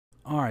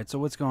Alright, so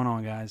what's going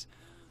on, guys?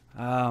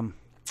 The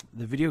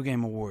Video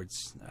Game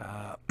Awards.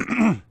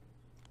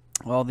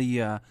 All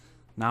the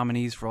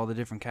nominees for all the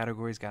different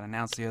categories got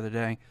announced the other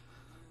day.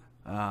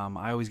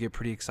 I always get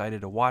pretty excited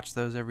to watch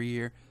those every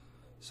year,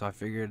 so I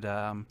figured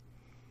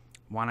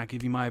why not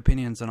give you my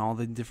opinions on all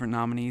the different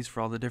nominees for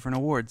all the different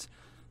awards.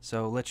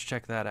 So let's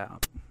check that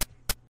out.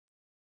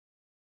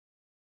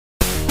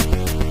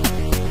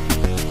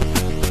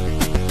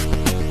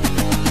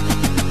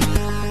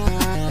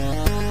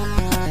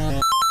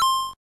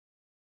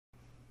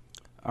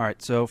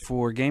 Alright, so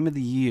for Game of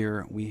the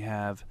Year, we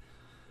have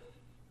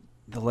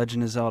The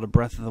Legend of Zelda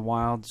Breath of the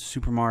Wild,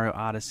 Super Mario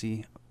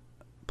Odyssey,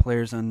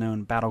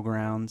 PlayerUnknown's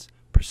Battlegrounds,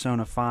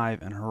 Persona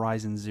 5, and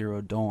Horizon Zero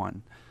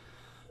Dawn.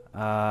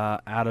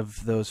 Out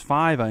of those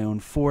 5, I own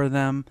 4 of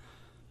them.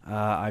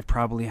 I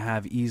probably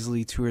have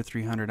easily 200 or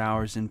 300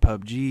 hours in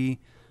PUBG.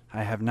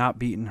 I have not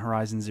beaten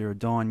Horizon Zero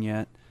Dawn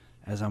yet,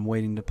 as I'm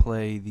waiting to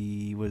play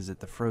the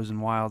Frozen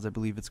Wilds, I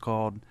believe it's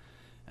called,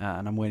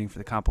 and I'm waiting for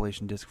the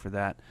compilation disc for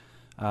that.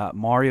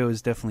 Mario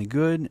is definitely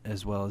good,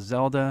 as well as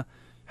Zelda.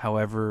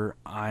 However,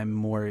 I'm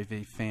more of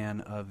a fan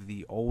of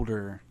the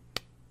older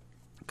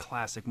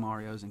classic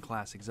Marios and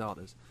classic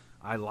Zeldas.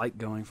 I like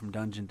going from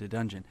dungeon to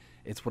dungeon.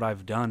 It's what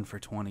I've done for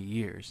 20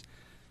 years.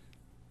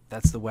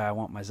 That's the way I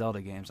want my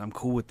Zelda games. I'm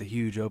cool with the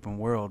huge open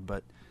world,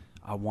 but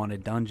I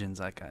wanted dungeons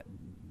like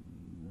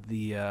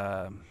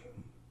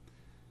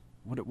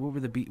whatever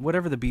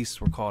the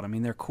beasts were called. I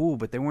mean, they're cool,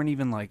 but they weren't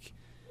even like,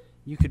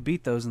 you could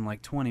beat those in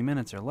like 20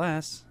 minutes or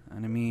less.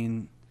 And I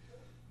mean,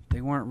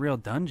 they weren't real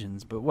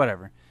dungeons, but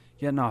whatever.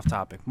 Getting off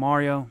topic.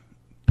 Mario,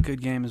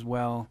 good game as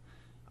well.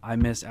 I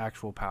miss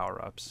actual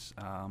power-ups.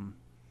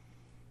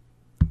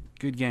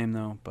 Good game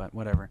though, but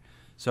whatever.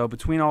 So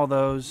between all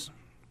those,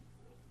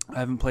 I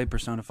haven't played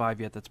Persona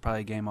 5 yet. That's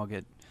probably a game I'll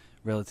get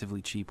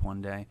relatively cheap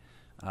one day.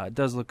 It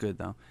does look good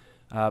though.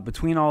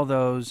 Between all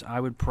those, I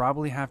would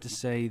probably have to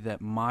say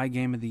that my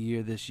game of the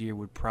year this year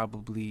would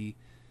probably...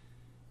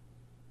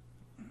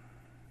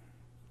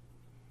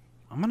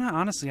 I'm going to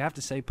honestly have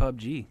to say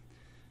PUBG.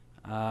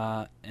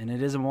 And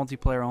it is a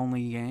multiplayer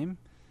only game,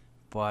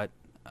 but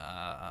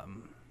I've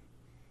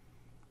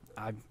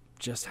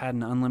just had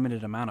an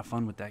unlimited amount of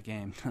fun with that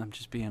game. I'm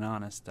just being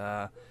honest.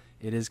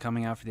 It is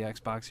coming out for the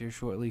Xbox here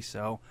shortly,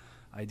 so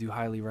I do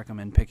highly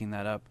recommend picking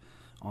that up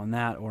on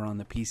that or on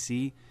the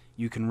PC.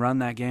 You can run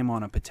that game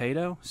on a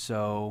potato,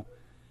 so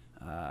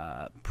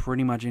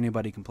pretty much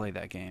anybody can play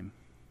that game.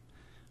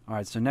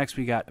 Alright, so next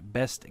we got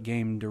Best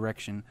Game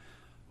Direction.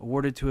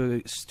 Awarded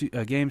to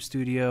a game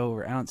studio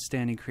or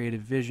outstanding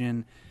creative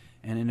vision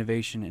and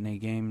innovation in a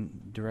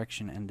game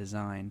direction and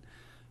design.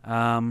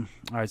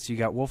 Alright, so you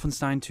got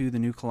Wolfenstein 2, The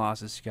New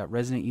Colossus. You got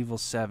Resident Evil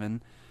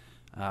 7,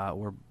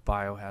 or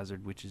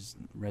Biohazard, which is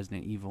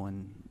Resident Evil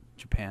in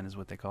Japan is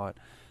what they call it.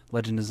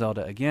 Legend of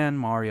Zelda again,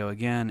 Mario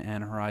again,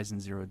 and Horizon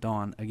Zero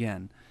Dawn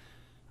again.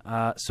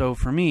 So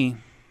for me,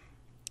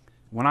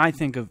 when I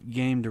think of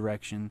game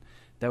direction,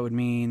 that would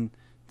mean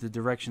the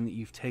direction that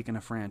you've taken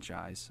a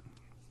franchise.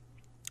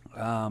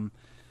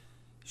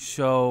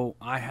 So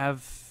I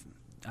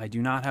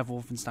do not have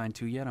Wolfenstein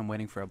 2 yet. I'm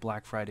waiting for a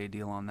Black Friday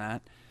deal on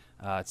that.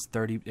 It's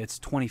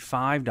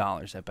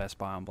 $25 at Best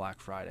Buy on Black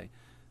Friday,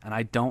 and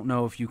I don't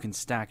know if you can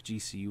stack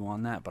GCU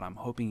on that, but I'm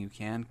hoping you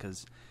can,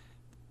 because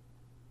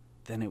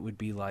then it would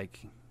be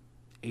like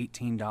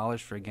 $18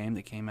 for a game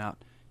that came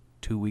out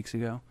 2 weeks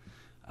ago,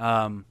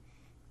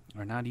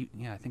 or not even,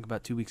 yeah, I think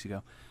about 2 weeks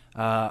ago.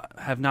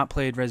 Have not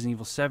played Resident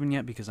Evil 7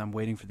 yet because I'm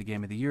waiting for the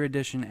Game of the Year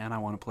edition, and I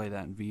want to play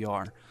that in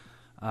VR,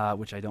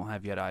 which I don't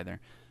have yet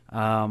either.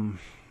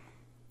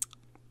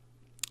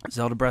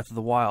 Zelda Breath of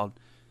the Wild,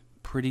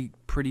 pretty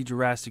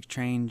drastic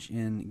change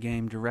in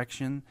game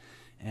direction,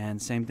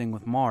 and same thing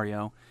with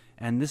Mario.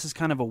 And this is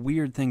kind of a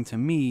weird thing to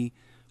me.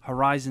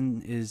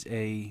 Horizon is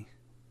its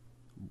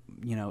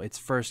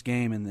first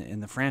game in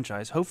the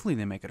franchise. Hopefully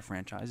they make it a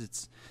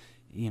franchise.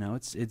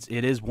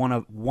 It is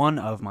one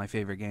of my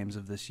favorite games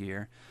of this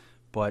year,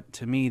 but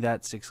to me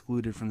that's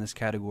excluded from this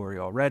category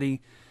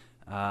already.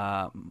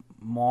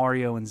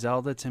 Mario and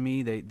Zelda, to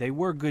me, they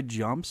were good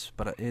jumps,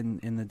 but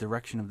in the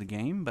direction of the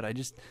game, but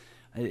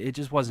it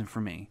just wasn't for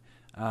me.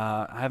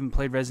 I haven't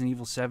played Resident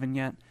Evil 7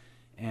 yet,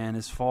 and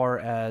as far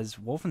as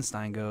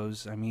Wolfenstein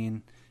goes, I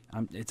mean,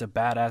 it's a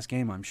badass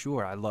game, I'm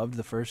sure. I loved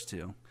the first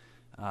two,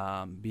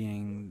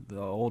 being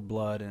the Old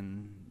Blood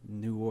and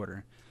New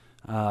Order.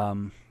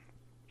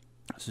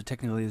 So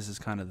technically this is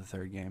kind of the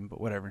third game,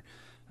 but whatever.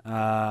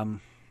 So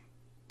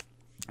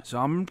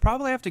I'm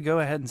probably have to go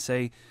ahead and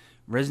say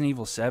Resident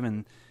Evil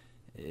 7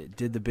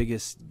 did the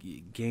biggest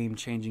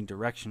game-changing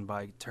direction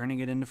by turning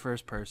it into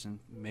first person,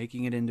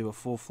 making it into a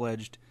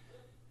full-fledged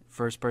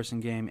first-person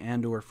game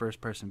and or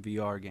first-person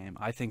VR game.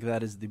 I think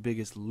that is the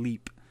biggest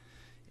leap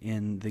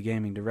in the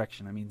gaming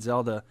direction. I mean,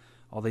 Zelda,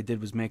 all they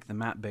did was make the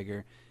map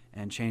bigger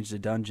and change the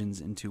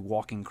dungeons into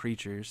walking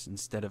creatures.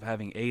 Instead of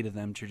having 8 of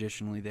them,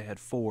 traditionally they had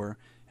 4,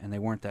 and they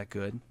weren't that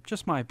good.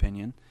 Just my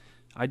opinion.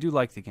 I do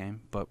like the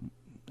game, but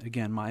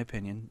again, my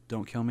opinion.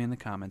 Don't kill me in the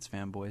comments,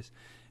 fanboys.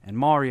 And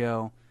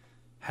Mario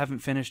Haven't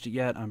finished it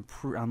yet.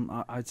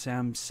 I'd say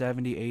I'm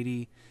 70,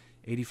 80,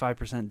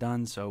 85%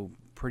 done, so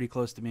pretty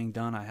close to being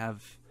done. I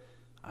have,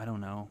 I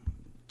don't know,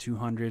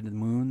 200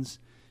 moons,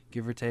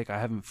 give or take. I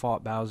haven't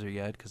fought Bowser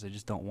yet because I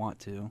just don't want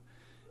to.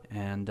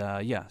 And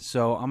yeah,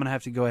 so I'm going to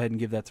have to go ahead and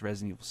give that to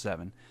Resident Evil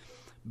 7.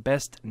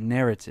 Best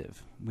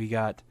narrative. We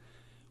got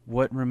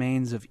What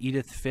Remains of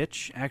Edith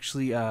Finch.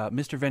 Actually,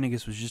 Mr.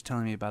 Venegas was just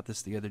telling me about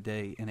this the other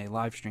day in a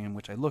live stream,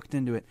 which I looked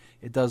into it.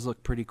 It does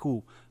look pretty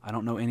cool. I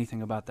don't know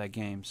anything about that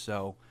game,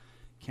 so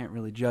can't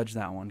really judge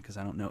that one because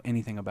I don't know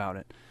anything about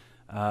it.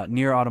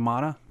 Nier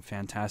Automata,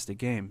 fantastic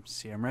game.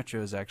 CM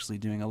Retro is actually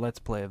doing a Let's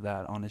Play of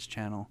that on his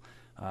channel,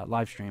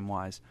 live stream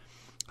wise.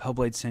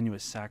 Hellblade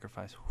Senua's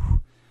Sacrifice.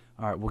 Whew.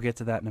 All right, we'll get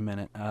to that in a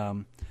minute.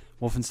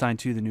 Wolfenstein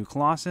 2: The New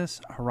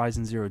Colossus,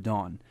 Horizon Zero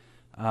Dawn.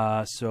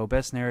 So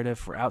best narrative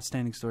for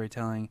outstanding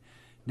storytelling,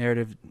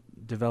 narrative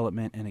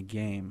development in a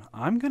game.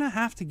 I'm going to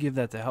have to give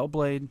that to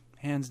Hellblade,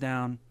 hands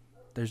down.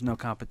 There's no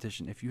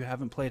competition. If you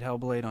haven't played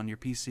Hellblade on your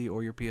PC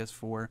or your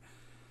PS4,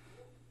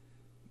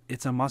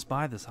 it's a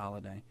must-buy this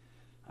holiday.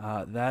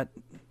 Ninja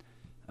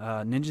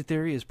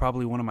Theory is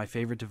probably one of my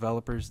favorite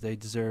developers. They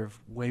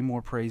deserve way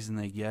more praise than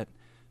they get.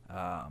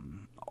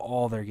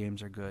 All their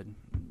games are good.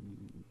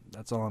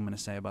 That's all I'm going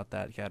to say about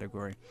that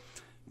category.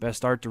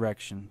 Best art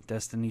direction,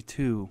 Destiny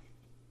 2.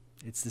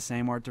 It's the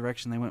same art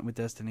direction they went with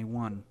Destiny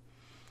 1.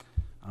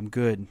 I'm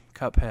good.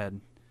 Cuphead.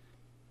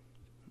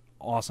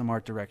 Awesome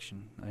art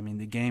direction. I mean,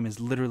 the game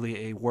is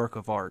literally a work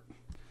of art.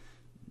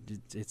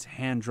 It's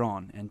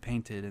hand-drawn and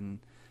painted, and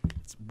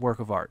it's work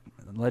of art.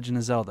 Legend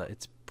of Zelda,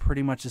 it's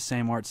pretty much the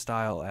same art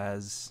style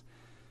as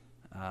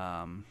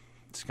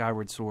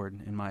Skyward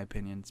Sword, in my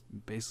opinion. It's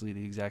basically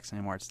the exact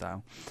same art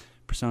style.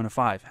 Persona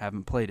 5,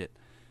 haven't played it.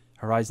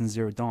 Horizon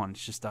Zero Dawn,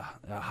 it's just a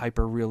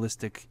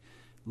hyper-realistic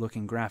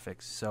looking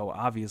graphics. So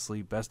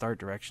obviously, best art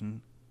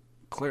direction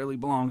clearly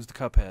belongs to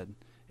Cuphead.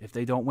 If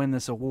they don't win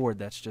this award,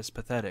 that's just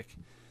pathetic.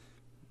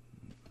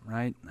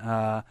 Right?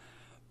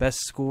 Best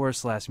score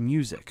 /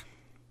 music.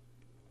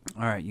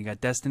 Alright, you got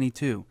Destiny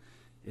 2.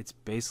 It's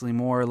basically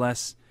more or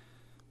less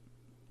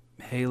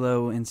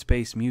Halo in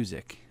space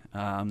music.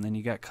 Then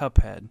you got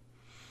Cuphead.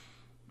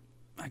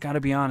 I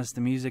gotta be honest,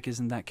 the music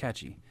isn't that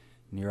catchy.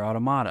 Nier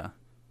Automata,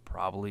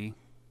 probably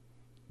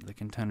the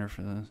contender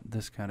for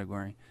this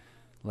category.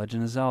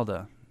 Legend of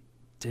Zelda,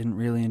 didn't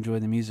really enjoy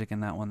the music in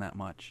that one that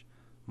much.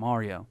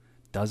 Mario,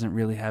 doesn't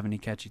really have any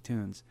catchy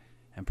tunes.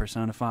 And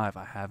Persona 5,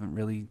 I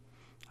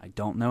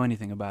don't know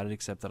anything about it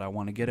except that I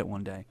want to get it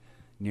one day.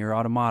 Nier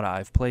Automata,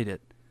 I've played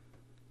it.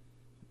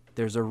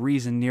 There's a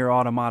reason Nier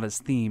Automata's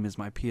theme is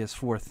my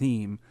PS4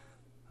 theme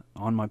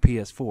on my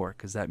PS4,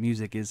 because that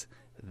music is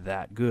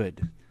that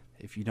good.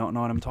 If you don't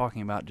know what I'm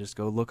talking about, just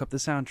go look up the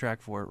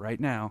soundtrack for it right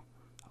now.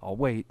 I'll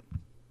wait.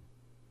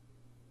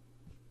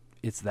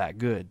 It's that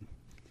good.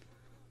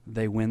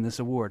 They win this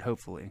award,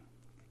 hopefully.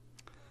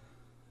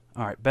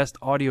 Alright, best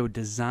audio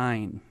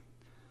design.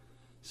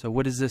 So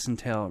what does this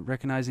entail?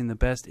 Recognizing the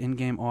best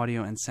in-game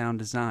audio and sound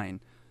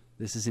design.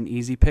 This is an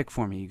easy pick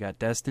for me. You got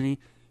Destiny,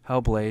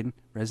 Hellblade,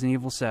 Resident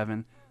Evil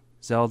 7,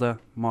 Zelda,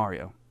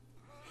 Mario.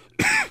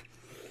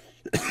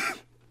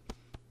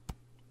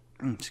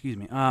 Excuse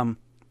me.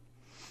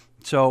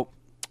 So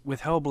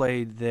with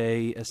Hellblade,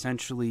 they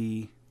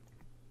essentially,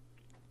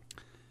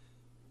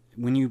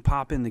 when you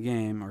pop in the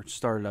game or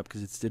start it up,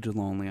 because it's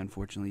digital only,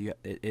 unfortunately,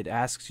 it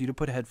asks you to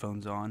put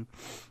headphones on,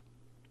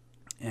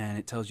 and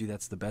it tells you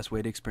that's the best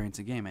way to experience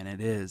a game, and it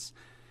is.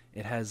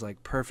 It has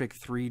like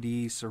perfect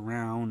 3D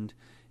surround.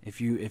 If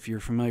you're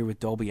familiar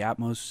with Dolby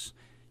Atmos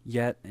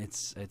yet,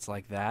 it's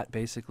like that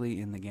basically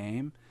in the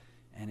game,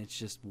 and it's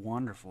just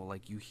wonderful.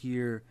 Like, you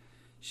hear,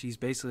 she's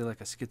basically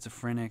like a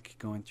schizophrenic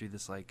going through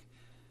this like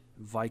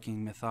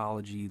Viking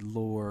mythology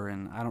lore,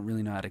 and I don't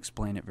really know how to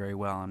explain it very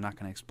well. I'm not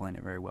going to explain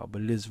it very well,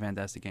 but it is a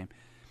fantastic game.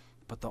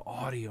 But the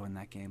audio in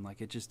that game,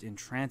 like, it just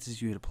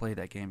entrances you to play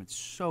that game. It's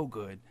so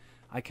good.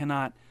 I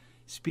cannot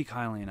speak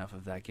highly enough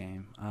of that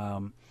game.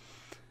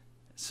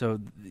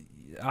 So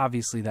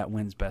obviously that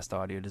wins best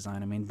audio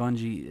design. I mean,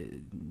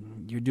 Bungie,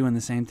 you're doing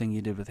the same thing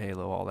you did with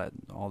Halo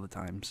all the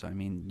time. So I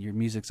mean, your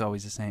music's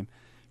always the same.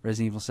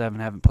 Resident Evil 7,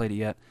 haven't played it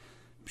yet.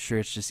 I'm sure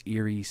it's just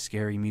eerie,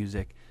 scary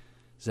music.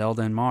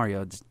 Zelda and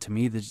Mario, to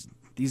me,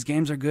 these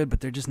games are good, but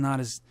they're just not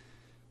as,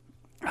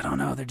 I don't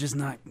know, they're just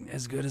not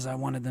as good as I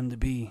wanted them to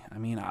be. I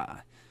mean,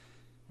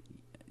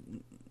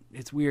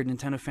 it's weird.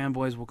 Nintendo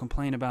fanboys will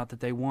complain about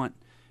that they want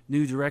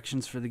new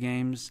directions for the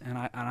games, and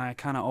I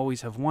kind of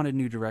always have wanted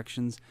new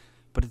directions,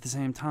 but at the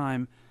same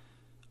time,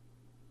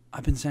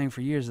 I've been saying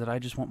for years that I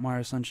just want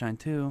Mario Sunshine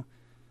 2.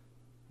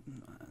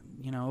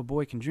 You know, a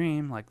boy can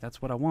dream, like,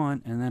 that's what I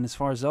want. And then as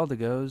far as Zelda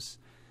goes,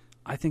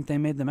 I think they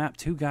made the map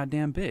too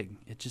goddamn big.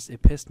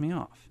 It pissed me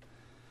off.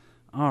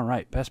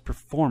 Alright, best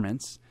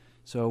performance.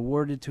 So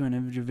awarded to an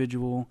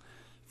individual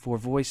for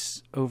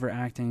voice over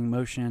acting,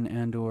 motion,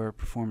 and or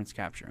performance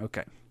capture.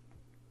 Okay.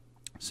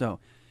 So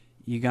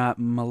you got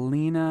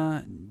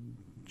Melina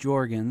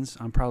Jorgens.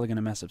 I'm probably going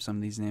to mess up some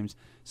of these names.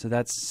 So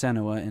that's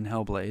Senua in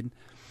Hellblade.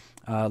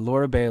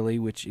 Laura Bailey,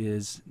 which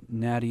is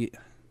Nadia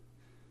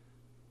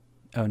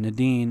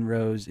Nadine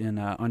Rose in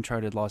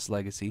Uncharted Lost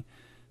Legacy.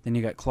 Then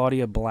you got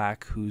Claudia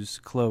Black, who's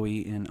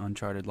Chloe in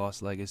Uncharted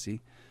Lost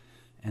Legacy.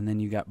 And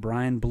then you got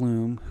Brian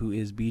Bloom, who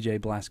is BJ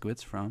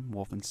Blazkowicz from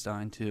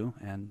Wolfenstein 2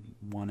 and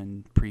 1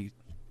 and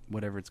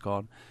whatever it's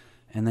called.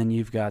 And then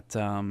you've got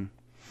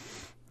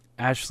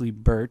Ashley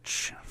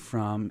Birch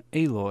from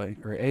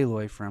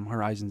Aloy from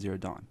Horizon Zero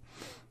Dawn.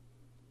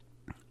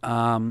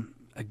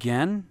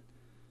 Again,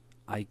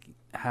 I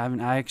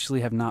actually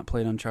have not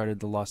played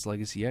Uncharted The Lost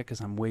Legacy yet because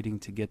I'm waiting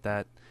to get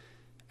that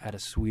at a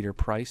sweeter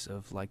price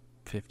of like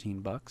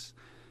 $15.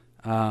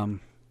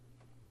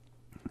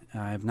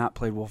 I have not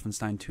played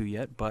Wolfenstein 2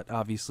 yet, but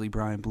obviously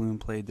Brian Bloom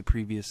played the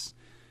previous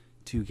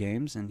 2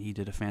 games, and he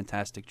did a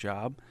fantastic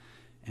job.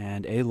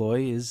 And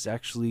Aloy is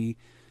actually,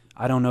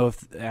 I don't know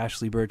if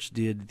Ashley Birch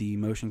did the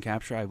motion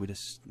capture. I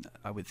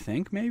would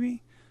think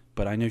maybe,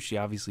 but I know she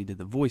obviously did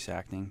the voice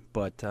acting.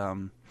 But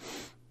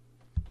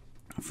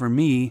for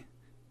me,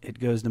 it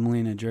goes to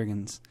Melina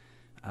Juergens.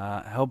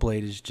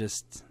 Hellblade is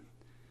just,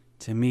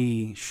 to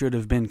me, should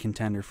have been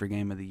contender for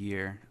Game of the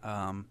Year.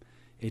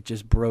 It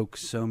just broke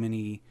so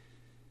many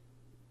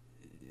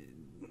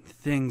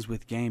things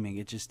with gaming.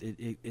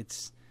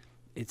 It's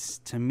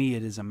to me,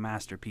 it is a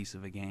masterpiece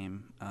of a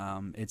game.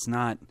 It's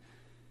not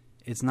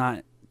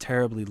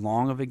terribly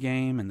long of a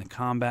game, and the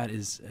combat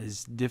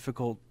is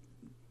difficult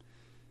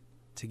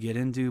to get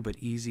into but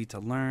easy to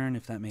learn,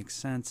 if that makes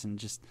sense.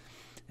 And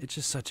it's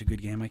just such a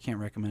good game. I can't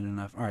recommend it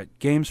enough. All right,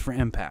 games for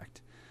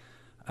Impact.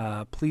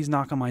 Please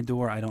Knock on My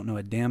Door. I don't know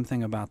a damn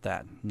thing about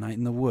that. Night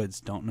in the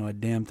Woods. Don't know a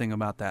damn thing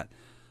about that.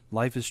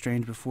 Life is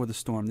Strange Before the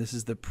Storm. This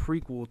is the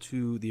prequel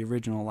to the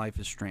original Life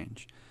is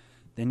Strange.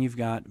 Then you've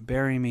got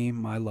Bury Me,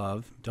 My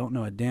Love. Don't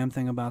know a damn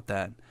thing about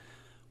that.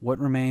 What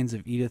Remains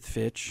of Edith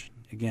Finch.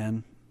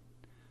 Again,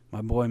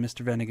 my boy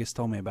Mr. Venegas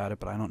told me about it,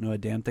 but I don't know a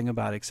damn thing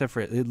about it, except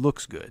for it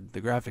looks good. The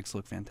graphics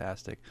look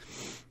fantastic.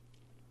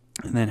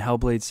 And then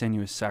Hellblade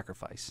Senua's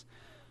Sacrifice.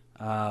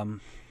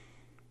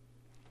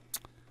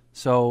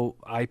 So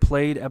I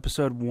played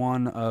episode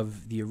 1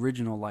 of the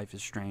original Life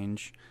is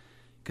Strange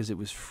because it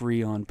was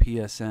free on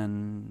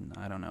PSN,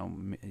 I don't know,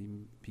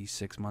 maybe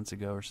 6 months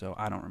ago or so.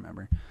 I don't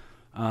remember.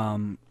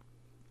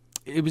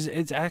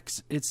 It's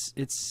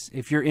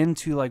if you're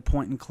into like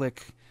point and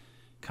click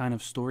kind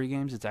of story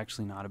games, it's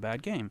actually not a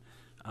bad game.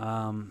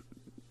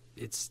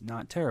 It's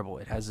not terrible.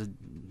 It has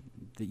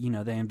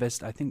they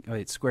invest, I think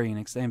it's Square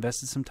Enix, they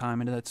invested some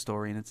time into that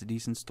story, and it's a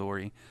decent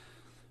story.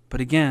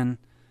 But again,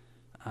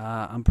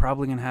 I'm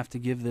probably going to have to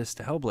give this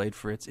to Hellblade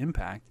for its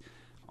impact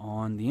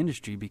on the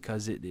industry,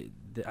 because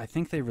I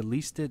think they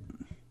released it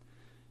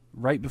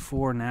right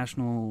before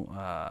National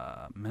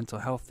Mental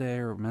Health Day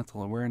or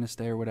Mental Awareness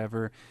Day or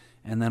whatever,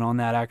 and then on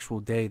that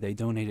actual day they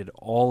donated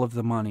all of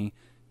the money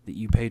that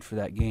you paid for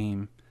that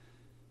game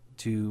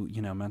to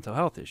mental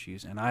health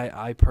issues. And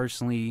I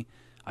personally,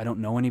 I don't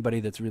know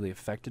anybody that's really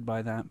affected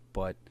by that,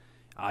 but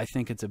I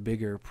think it's a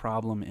bigger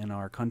problem in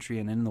our country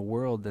and in the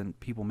world than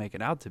people make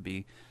it out to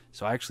be.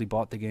 So I actually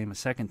bought the game a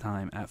second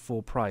time at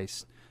full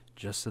price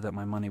just so that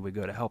my money would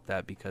go to help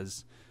that,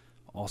 because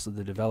also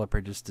the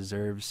developer just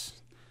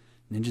deserves,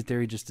 Ninja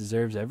Theory just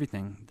deserves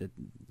everything that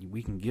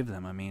we can give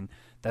them. I mean,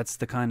 those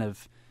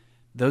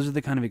are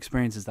the kind of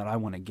experiences that I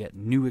want to get,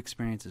 new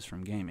experiences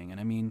from gaming.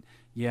 And I mean,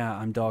 yeah,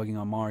 I'm dogging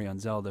on Mario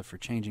and Zelda for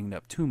changing it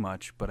up too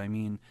much, but I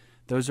mean,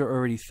 those are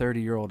already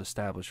 30-year-old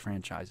established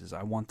franchises.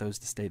 I want those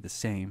to stay the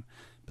same,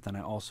 but then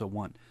I also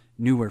want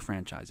newer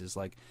franchises.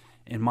 Like,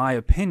 in my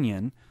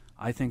opinion,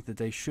 I think that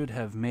they should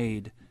have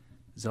made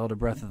Zelda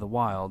Breath of the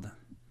Wild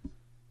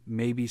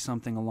maybe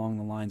something along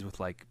the lines with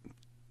like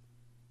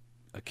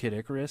a Kid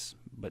Icarus,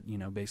 but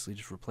basically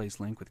just replace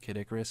Link with Kid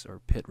Icarus, or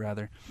Pit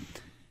rather,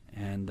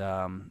 and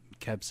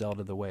kept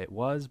Zelda the way it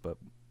was. But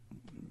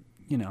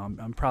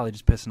I'm probably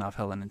just pissing off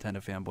hella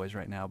Nintendo fanboys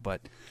right now,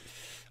 but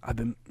I've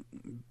been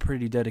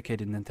pretty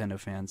dedicated Nintendo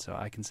fan, so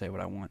I can say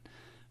what I want.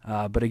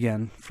 But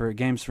again, for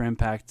games for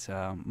Impact,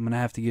 I'm going to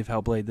have to give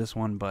Hellblade this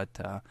one, but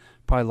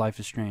probably Life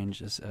is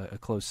Strange is a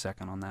close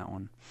second on that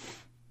one.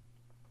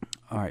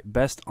 All right,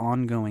 best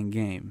ongoing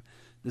game.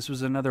 This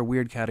was another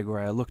weird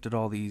category. I looked at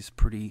all these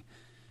pretty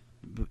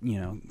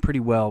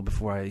well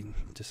before I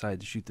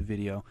decided to shoot the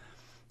video.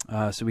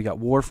 So we got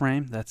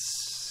Warframe.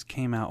 That's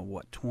came out,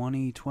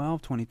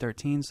 2012,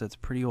 2013, so that's a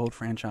pretty old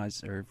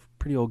franchise, or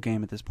pretty old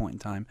game at this point in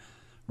time.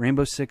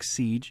 Rainbow Six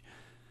Siege.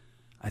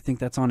 I think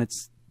that's on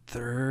its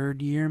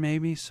 3rd year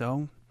maybe,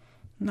 so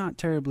not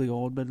terribly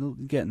old,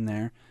 but getting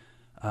there.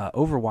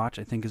 Overwatch,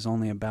 I think, is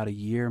only about a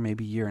year,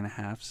 maybe year and a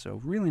half,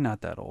 so really not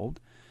that old.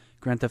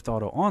 Grand Theft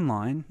Auto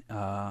Online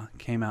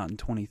came out in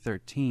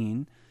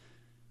 2013,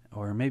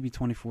 or maybe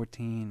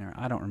 2014, or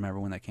I don't remember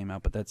when that came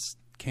out, but that's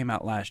came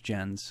out last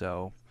gen,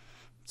 so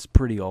it's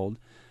pretty old.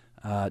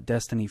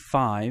 Destiny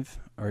 5,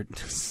 or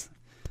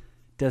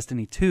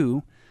Destiny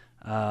 2,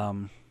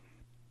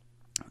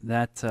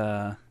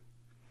 that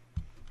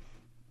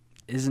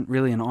isn't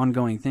really an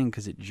ongoing thing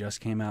because it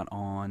just came out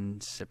on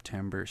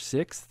September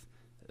 6th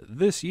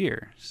this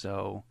year,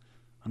 so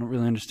I don't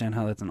really understand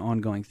how that's an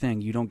ongoing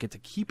thing. You don't get to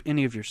keep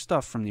any of your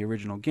stuff from the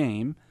original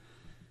game.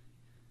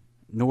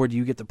 nor do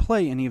you get to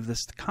play any of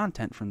this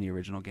content from the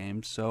original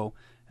game. So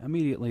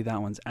immediately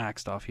that one's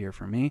axed off here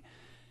for me.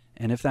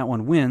 And if that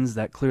one wins,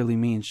 that clearly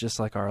means, just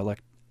like our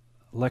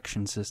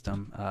election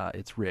system,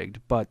 it's rigged.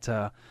 But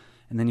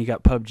and then you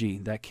got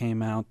PUBG. That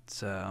came out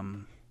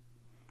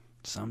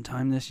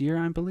sometime this year,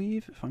 I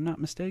believe, if I'm not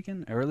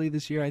mistaken. Early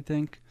this year, I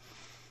think.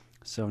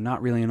 So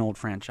not really an old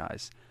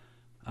franchise.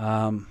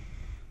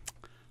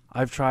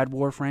 I've tried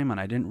Warframe, and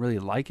I didn't really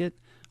like it.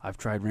 I've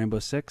tried Rainbow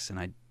Six,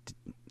 and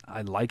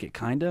I like it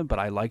kinda, but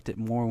I liked it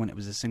more when it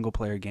was a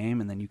single-player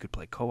game, and then you could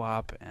play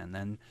co-op and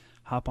then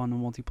hop on the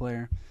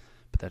multiplayer.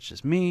 But that's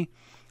just me.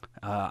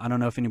 I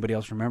don't know if anybody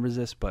else remembers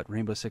this, but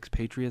Rainbow Six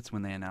Patriots,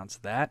 when they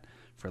announced that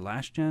for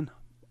last gen,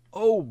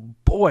 oh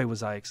boy,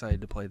 was I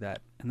excited to play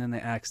that. And then they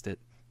axed it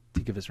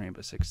to give us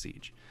Rainbow Six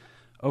Siege.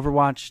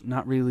 Overwatch,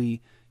 not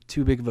really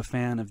too big of a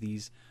fan of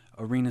these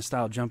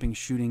arena-style jumping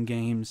shooting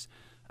games.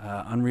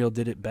 Unreal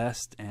did it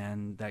best,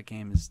 and that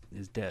game is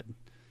dead.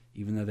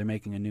 Even though they're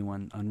making a new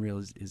one, Unreal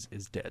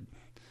is dead.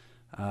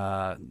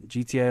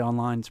 GTA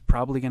Online's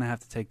probably going to have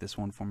to take this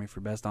one for me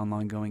for best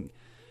online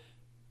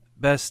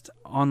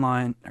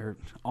or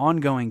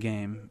ongoing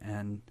game,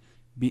 and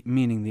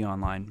meaning the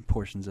online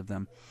portions of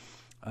them.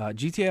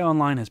 GTA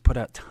Online has put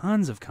out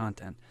tons of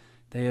content.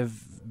 They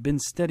have been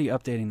steady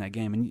updating that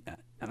game,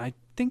 and I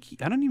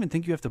don't even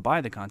think you have to buy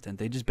the content.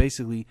 They just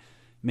basically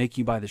make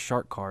you buy the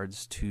shark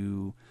cards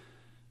to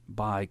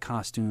buy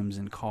costumes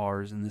and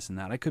cars and this and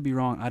that. I could be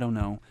wrong, I don't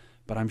know,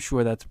 but I'm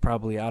sure that's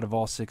probably, out of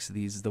all 6 of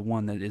these, the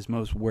one that is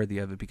most worthy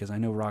of it, because I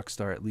know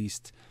Rockstar, at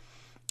least,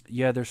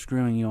 yeah, they're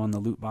screwing you on the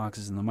loot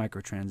boxes and the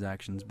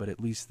microtransactions, but at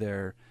least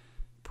they're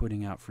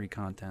putting out free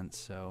content,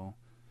 so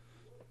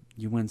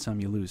you win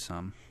some, you lose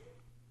some.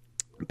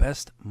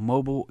 Best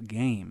mobile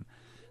game.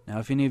 Now,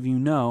 if any of you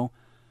know,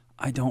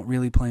 I don't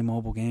really play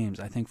mobile games.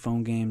 I think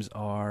phone games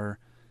are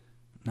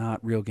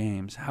not real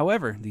games.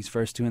 However, these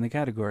first 2 in the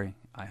category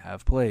I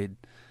have played,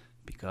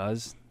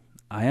 because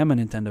I am a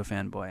Nintendo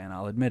fanboy, and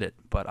I'll admit it,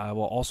 but I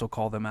will also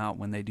call them out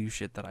when they do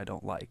shit that I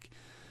don't like.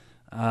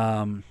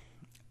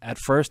 At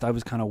first, I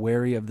was kind of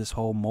wary of this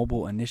whole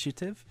mobile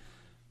initiative,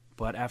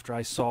 but after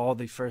I saw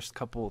the first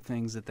couple of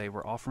things that they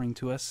were offering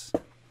to us,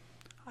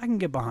 I can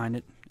get behind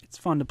it. It's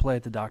fun to play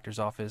at the doctor's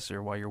office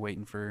or while you're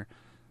waiting for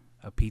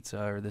a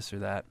pizza or this or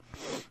that.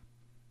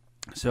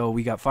 So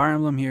we got Fire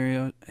Emblem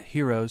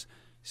Heroes,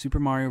 Super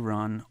Mario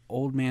Run,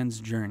 Old Man's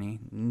Journey,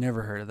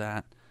 never heard of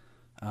that.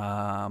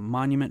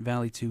 Monument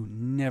Valley 2,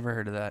 never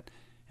heard of that.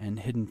 And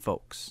Hidden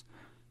Folks,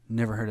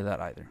 never heard of that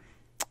either,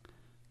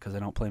 because I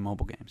don't play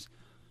mobile games.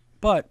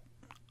 But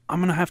I'm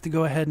going to have to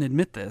go ahead and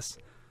admit this.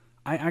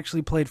 I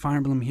actually played Fire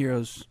Emblem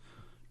Heroes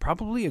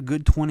probably a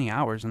good 20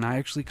 hours, and I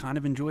actually kind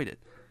of enjoyed it.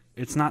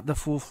 It's not the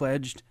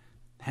full-fledged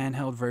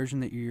handheld version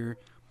that you're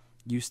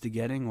used to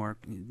getting, or,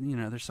 you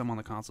know, there's some on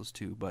the consoles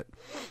too, but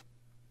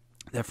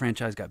that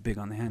franchise got big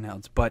on the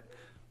handhelds. But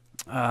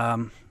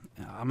I'm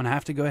going to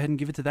have to go ahead and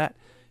give it to that.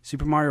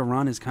 Super Mario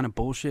Run is kind of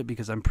bullshit,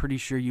 because I'm pretty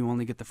sure you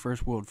only get the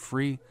first world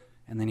free,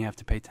 and then you have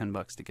to pay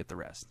 $10 to get the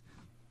rest.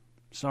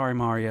 Sorry,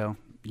 Mario,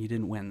 you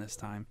didn't win this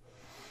time.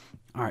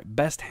 All right,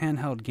 best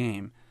handheld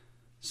game.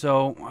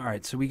 So, all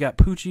right, so we got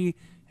Poochie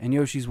and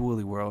Yoshi's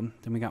Woolly World.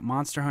 Then we got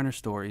Monster Hunter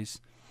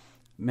Stories,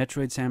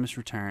 Metroid Samus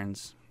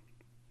Returns,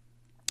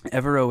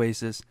 Ever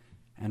Oasis,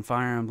 and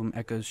Fire Emblem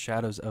Echoes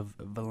Shadows of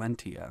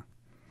Valentia.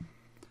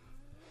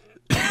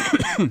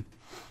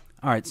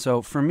 All right,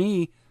 so for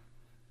me,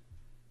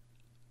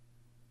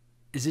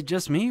 is it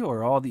just me,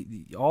 or all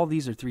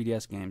these are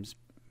 3DS games?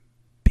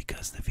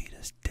 Because the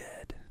Vita's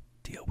dead.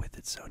 Deal with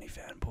it, Sony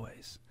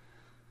fanboys.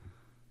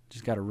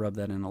 Just got to rub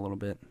that in a little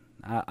bit.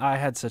 I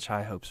had such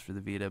high hopes for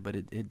the Vita, but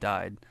it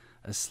died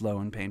a slow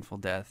and painful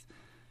death.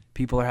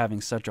 People are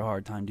having such a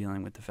hard time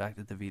dealing with the fact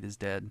that the Vita's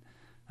dead.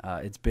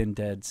 It's been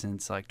dead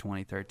since like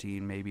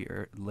 2013, maybe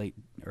late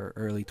or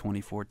early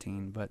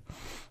 2014, but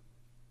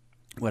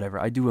whatever.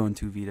 I do own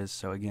 2 Vitas,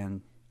 so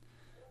again,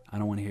 I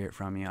don't want to hear it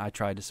from you. I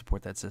tried to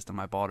support that system.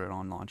 I bought it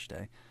on launch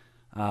day.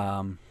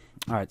 All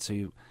right,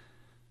 so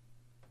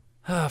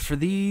for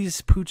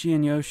these, Poochie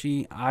and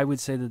Yoshi, I would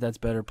say that that's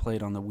better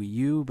played on the Wii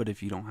U, but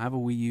if you don't have a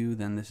Wii U,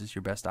 then this is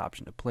your best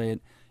option to play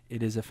it.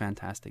 It is a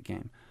fantastic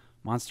game.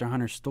 Monster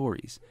Hunter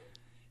Stories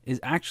is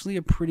actually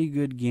a pretty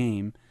good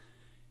game.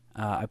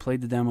 I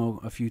played the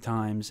demo a few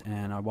times,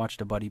 and I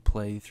watched a buddy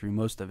play through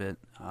most of it.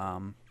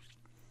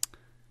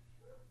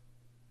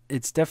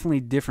 It's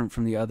definitely different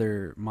from the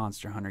other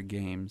Monster Hunter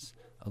games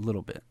a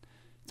little bit.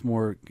 It's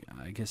more,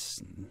 I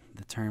guess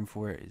the term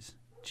for it is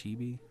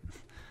chibi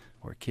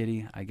or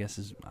kitty, I guess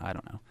is, I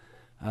don't know.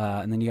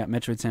 And then you got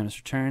Metroid Samus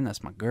Return,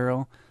 that's my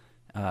girl.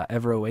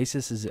 Ever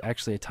Oasis is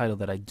actually a title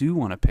that I do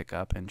want to pick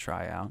up and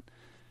try out.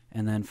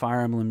 And then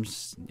Fire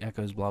Emblem's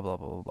Echoes, blah, blah,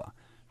 blah, blah, blah.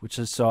 Which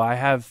is, so I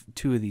have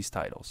 2 of these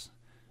titles.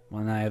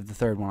 Well, and I have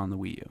the 3rd one on the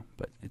Wii U,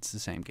 but it's the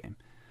same game.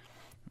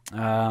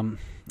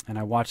 And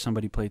I watched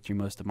somebody play through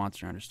most of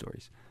Monster Hunter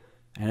Stories.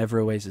 And Ever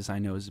Oasis, I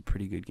know, is a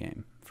pretty good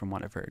game, from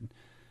what I've heard.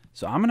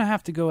 So I'm going to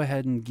have to go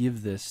ahead and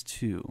give this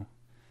to,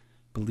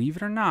 believe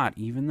it or not,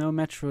 even though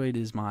Metroid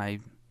is my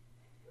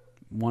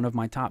one of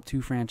my top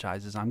 2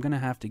 franchises, I'm going to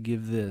have to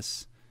give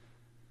this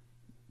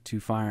to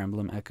Fire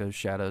Emblem Echoes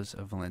Shadows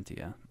of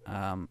Valentia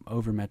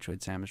over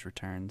Metroid Samus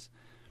Returns.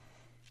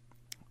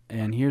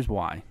 And here's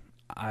why.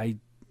 I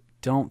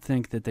don't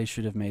think that they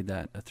should have made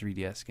that a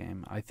 3DS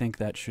game. I think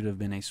that should have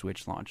been a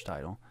Switch launch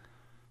title.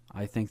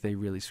 I think they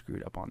really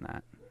screwed up on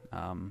that.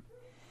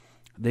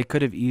 They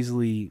could have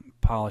easily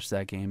polished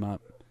that game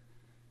up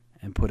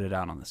and put it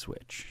out on the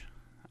Switch.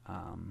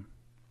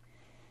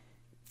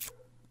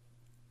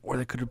 Or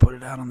they could have put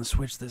it out on the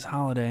Switch this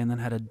holiday and then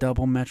had a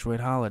double Metroid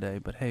holiday.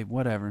 But hey,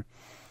 whatever.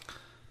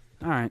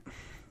 Alright.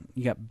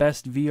 You got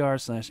Best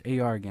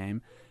VR/AR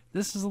Game.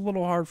 This is a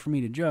little hard for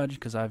me to judge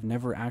because I've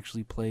never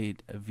actually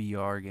played a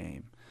VR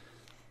game.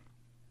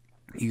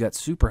 You got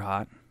Super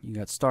Hot. You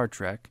got Star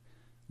Trek.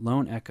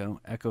 Lone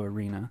Echo, Echo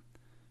Arena,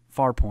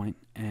 Farpoint,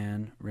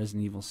 and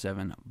Resident Evil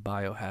 7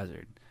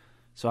 Biohazard.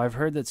 So I've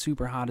heard that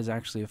Super Hot is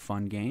actually a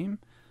fun game.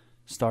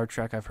 Star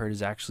Trek I've heard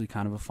is actually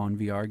kind of a fun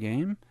VR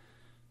game.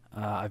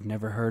 I've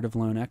never heard of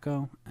Lone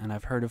Echo, and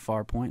I've heard of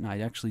Farpoint, and I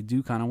actually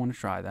do kind of want to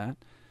try that.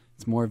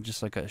 It's more of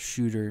just like a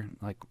shooter,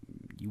 like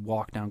you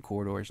walk down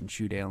corridors and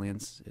shoot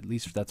aliens. At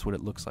least that's what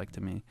it looks like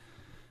to me,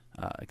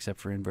 except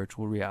for in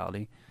virtual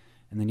reality.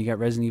 And then you got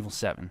Resident Evil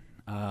 7.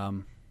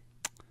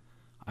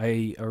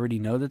 I already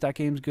know that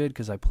game's good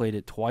because I played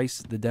it twice,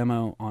 the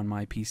demo on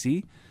my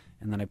PC,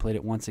 and then I played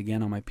it once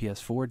again on my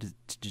PS4 to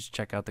just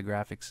check out the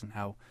graphics and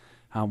how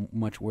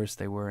much worse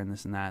they were and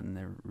this and that, and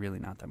they're really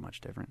not that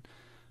much different.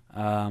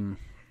 And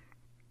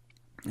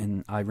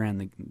I ran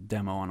the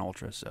demo on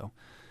Ultra, so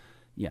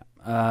yeah.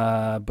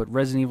 But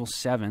Resident Evil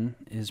 7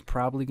 is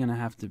probably going to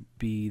have to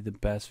be the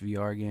best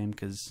VR game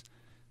because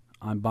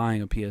I'm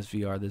buying a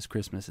PSVR this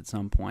Christmas at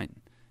some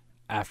point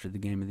after the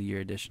Game of the Year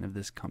edition of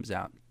this comes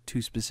out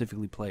to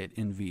specifically play it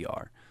in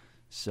VR.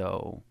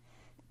 So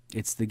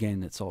it's the game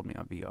that sold me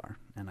on VR,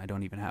 and I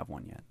don't even have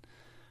one yet.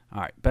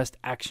 Alright, best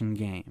action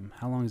game.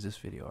 How long is this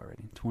video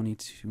already?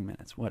 22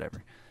 minutes,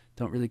 whatever.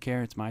 Don't really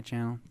care, it's my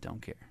channel,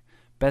 don't care.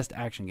 Best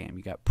action game,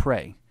 you got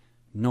Prey,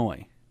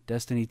 Noi,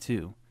 Destiny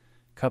 2,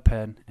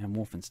 Cuphead, and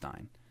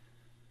Wolfenstein.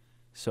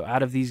 So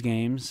out of these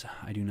games,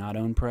 I do not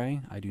own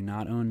Prey, I do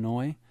not own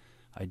Noi,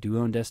 I do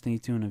own Destiny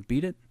 2 and have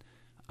beat it.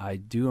 I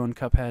do own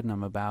Cuphead,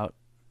 and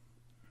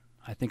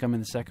I think I'm in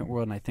the second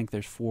world, and I think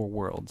there's 4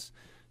 worlds.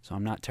 So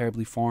I'm not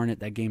terribly far in it.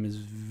 That game is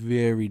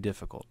very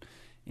difficult,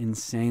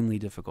 insanely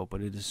difficult,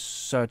 but it is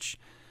such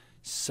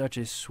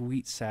a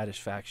sweet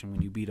satisfaction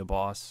when you beat a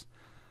boss.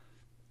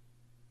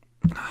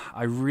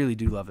 I really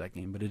do love that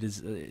game, but it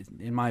is,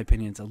 in my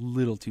opinion, it's a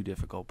little too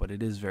difficult, but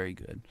it is very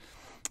good.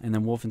 And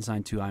then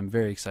Wolfenstein 2, I'm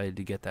very excited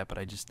to get that, but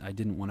I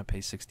didn't want to pay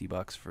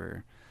 $60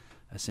 for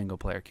a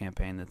single-player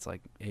campaign that's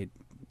like 8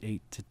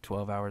 to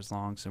 12 hours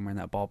long, somewhere in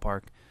that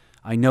ballpark.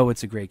 I know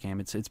it's a great game.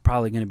 It's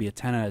probably going to be a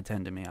 10 out of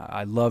 10 to me.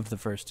 I loved the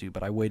first 2,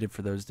 but I waited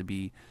for those to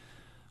be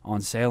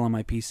on sale on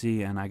my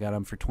PC, and I got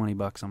them for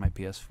 $20 on my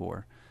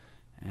PS4.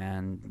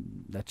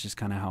 And that's just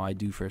kind of how I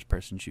do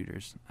first-person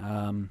shooters.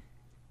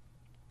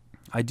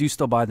 I do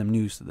still buy them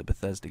new so that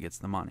Bethesda gets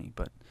the money,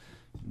 but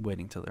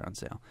waiting till they're on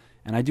sale.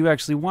 And I do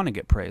actually want to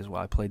get Prey as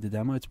well. I played the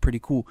demo. It's pretty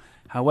cool.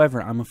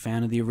 However, I'm a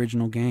fan of the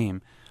original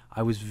game.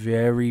 I was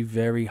very,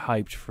 very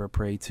hyped for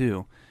Prey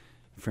 2.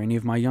 For any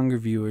of my younger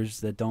viewers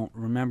that don't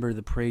remember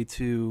the Prey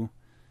 2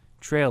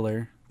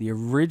 trailer, the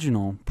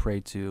original Prey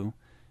 2,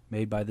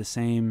 made by the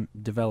same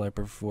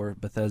developer before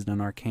Bethesda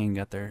and Arcane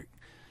got their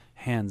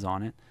hands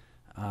on it,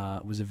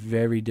 was a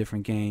very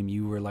different game.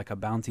 You were like a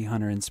bounty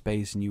hunter in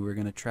space, and you were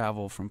going to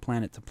travel from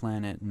planet to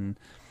planet, and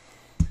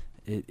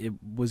it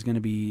was going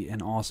to be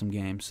an awesome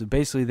game. So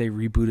basically they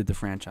rebooted the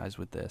franchise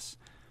with this.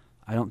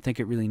 I don't think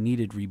it really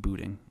needed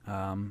rebooting.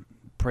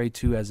 Prey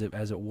 2 as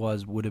it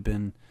was would have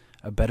been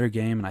a better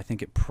game, and I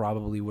think it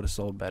probably would have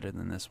sold better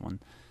than this one.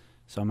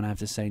 So I'm going to have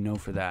to say no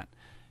for that.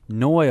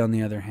 Noi, on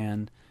the other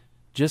hand,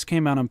 just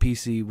came out on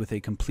PC with a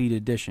complete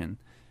edition.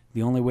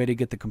 The only way to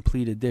get the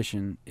complete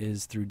edition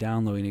is through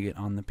downloading it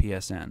on the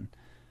PSN.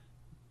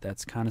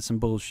 That's kind of some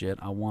bullshit.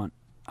 I want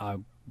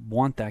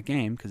that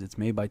game because it's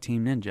made by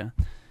Team Ninja,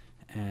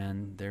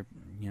 and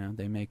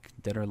they make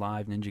Dead or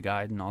Alive, Ninja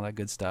Gaiden, all that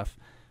good stuff.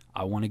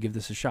 I want to give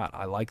this a shot.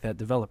 I like that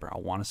developer. I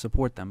want to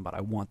support them, but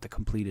I want the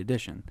complete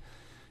edition.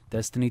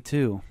 Destiny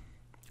 2,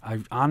 I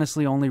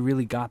honestly only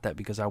really got that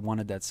because I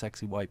wanted that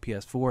sexy white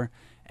PS4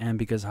 and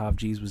because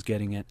Havjeez was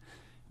getting it.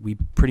 We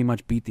pretty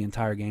much beat the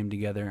entire game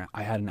together.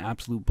 I had an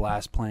absolute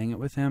blast playing it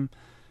with him,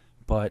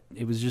 but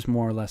it was just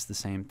more or less the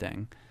same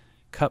thing.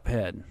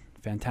 Cuphead,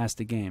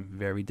 fantastic game,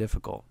 very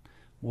difficult.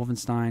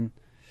 Wolfenstein,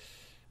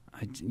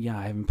 I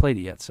haven't played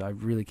it yet, so I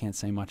really can't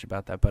say much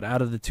about that. But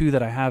out of the 2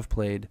 that I have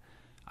played,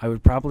 I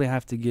would probably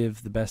have to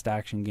give the best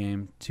action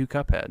game to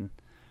Cuphead.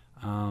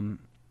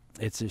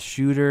 It's a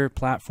shooter,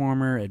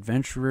 platformer,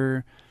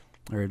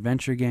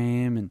 adventure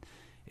game, and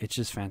it's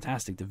just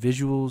fantastic. The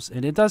visuals,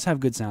 and it does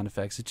have good sound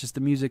effects. It's just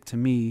the music to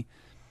me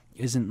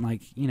isn't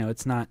like,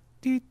 it's not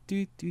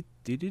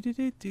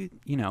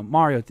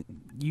Mario.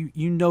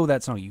 You know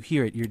that song. You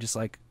hear it. You're just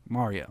like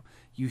Mario.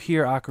 You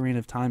hear Ocarina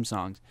of Time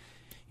songs.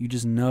 You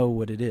just know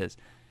what it is.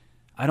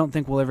 I don't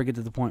think we'll ever get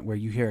to the point where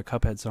you hear a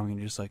Cuphead song and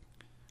you're just like,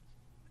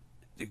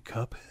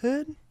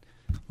 Cuphead?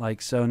 Like,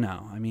 so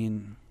no. I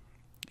mean,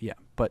 yeah.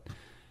 But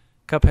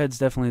Cuphead's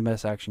definitely the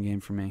best action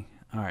game for me.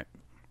 All right.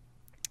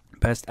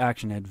 Best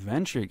action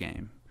adventure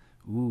game.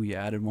 Ooh, you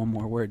added one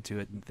more word to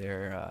it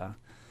there,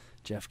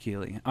 Jeff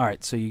Keighley. All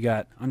right, so you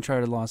got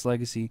Uncharted Lost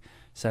Legacy,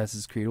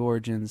 Assassin's Creed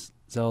Origins,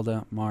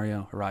 Zelda,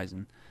 Mario,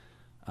 Horizon.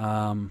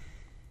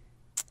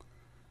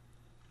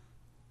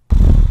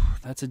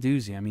 That's a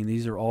doozy. I mean,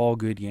 these are all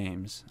good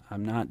games.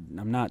 I'm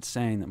not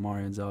saying that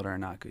Mario and Zelda are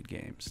not good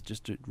games.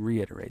 Just to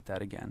reiterate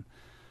that again.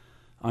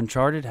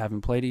 Uncharted,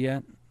 haven't played it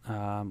yet.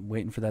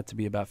 Waiting for that to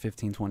be about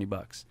 15, 20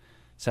 bucks.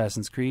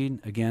 Assassin's Creed,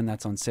 again,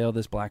 that's on sale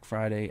this Black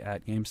Friday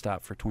at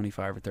GameStop for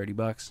 25 or 30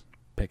 bucks.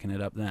 Picking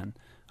it up then.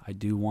 I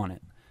do want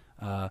it.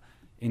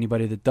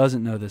 Anybody that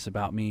doesn't know this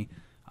about me,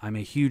 I'm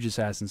a huge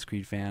Assassin's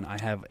Creed fan.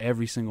 I have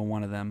every single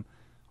one of them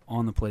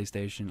on the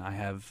PlayStation. I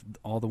have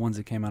all the ones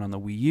that came out on the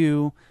Wii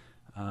U.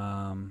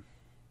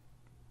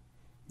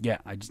 Yeah,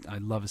 I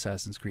love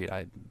Assassin's Creed.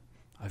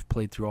 I've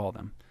played through all of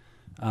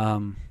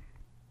them.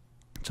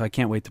 So I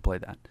can't wait to play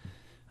that.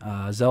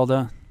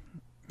 Zelda,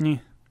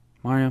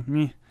 Mario,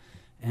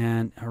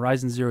 and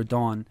Horizon Zero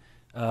Dawn.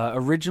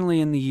 Originally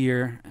in the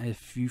year,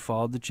 if you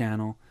followed the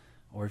channel,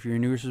 or if you're a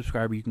newer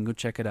subscriber, you can go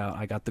check it out.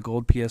 I got the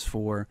gold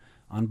PS4,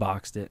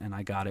 unboxed it, and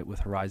I got it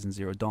with Horizon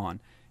Zero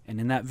Dawn. And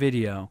in that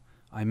video,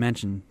 I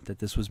mentioned that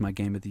this was my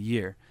game of the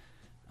year.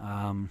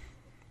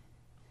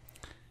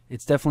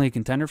 It's definitely a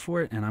contender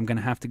for it, and I'm going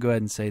to have to go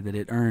ahead and say that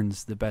it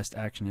earns the best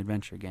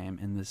action-adventure game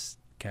in this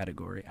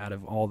category out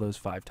of all those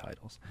 5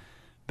 titles.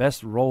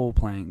 Best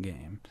role-playing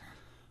game.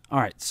 All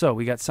right, so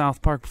we got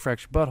South Park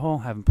Fractured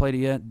Butthole. Haven't played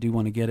it yet. Do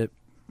want to get it.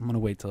 I'm going to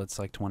wait till it's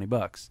like 20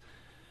 bucks.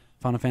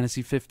 Final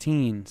Fantasy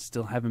 15.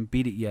 Still haven't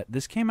beat it yet.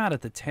 This came out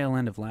at the tail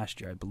end of last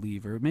year, I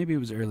believe, or maybe it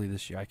was early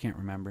this year. I can't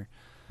remember.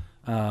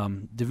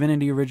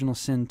 Divinity Original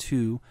Sin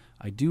 2.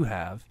 I do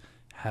have.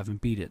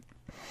 Haven't beat it.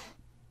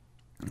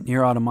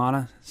 Nier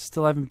Automata.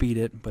 Still haven't beat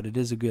it, but it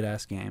is a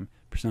good-ass game.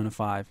 Persona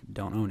 5.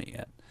 Don't own it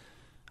yet.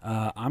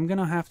 I'm going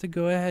to have to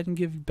go ahead and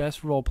give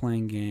best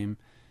role-playing game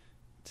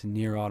to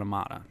Nier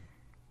Automata.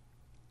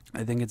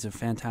 I think it's a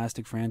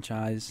fantastic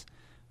franchise.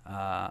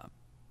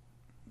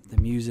 The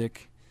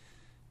music,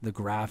 the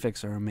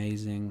graphics are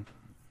amazing,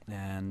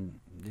 and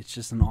it's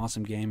just an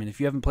awesome game. And if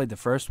you haven't played the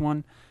first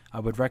one, I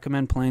would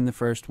recommend playing the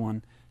first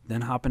one,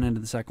 then hopping into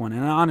the second one.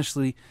 And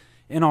honestly,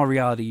 in all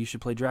reality, you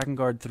should play Dragon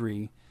Guard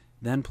 3,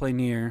 then play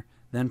Nier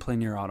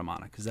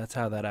Automata, because that's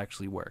how that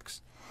actually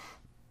works.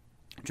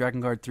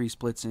 Dragon Guard 3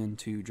 splits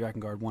into Dragon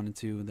Guard 1 and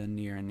 2, then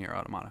Nier and Nier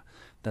Automata.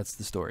 That's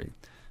the story.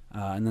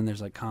 And then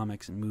there's like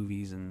comics and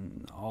movies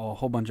and a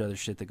whole bunch of other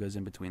shit that goes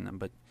in between them.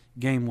 But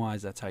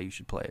game-wise, that's how you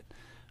should play it.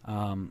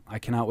 I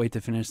cannot wait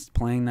to finish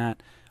playing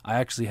that. I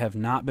actually have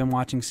not been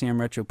watching Sam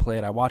Retro play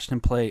it. I watched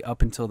him play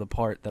up until the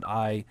part that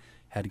I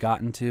had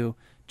gotten to,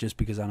 just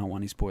because I don't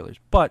want any spoilers.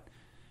 But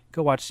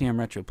go watch Sam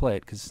Retro play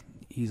it, because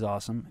he's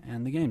awesome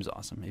and the game's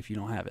awesome if you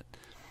don't have it.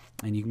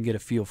 And you can get a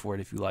feel for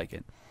it if you like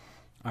it.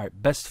 All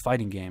right, best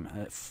fighting game.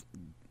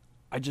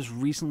 I just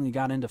recently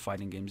got into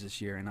fighting games this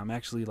year, and I'm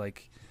actually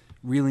like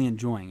really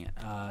enjoying it.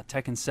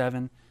 Tekken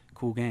 7,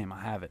 cool game.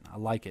 I have it. I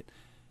like it.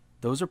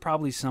 Those are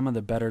probably some of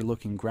the better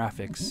looking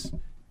graphics,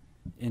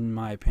 in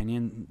my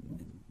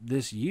opinion,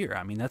 this year.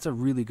 I mean, that's a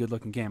really good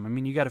looking game. I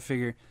mean, you got to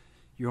figure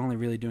you're only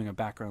really doing a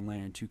background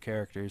layer and 2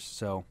 characters,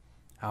 so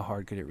how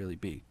hard could it really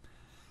be?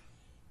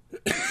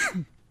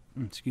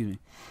 Excuse me.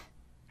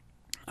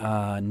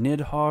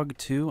 Nidhogg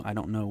 2. I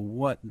don't know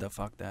what the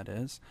fuck that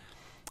is.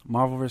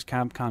 Marvel vs.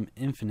 Capcom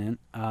Infinite.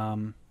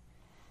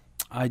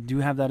 I do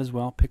have that as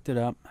well. Picked it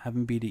up.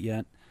 Haven't beat it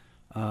yet.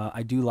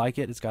 I do like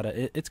it. It's got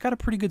a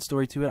pretty good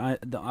story to it.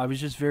 I was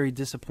just very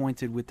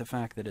disappointed with the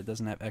fact that it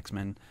doesn't have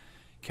X-Men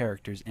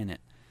characters in it.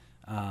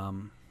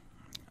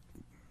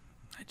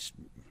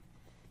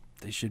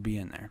 They should be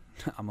in there.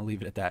 I'm gonna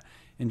leave it at that.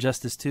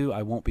 Injustice 2.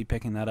 I won't be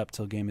picking that up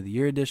till Game of the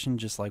Year edition,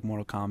 just like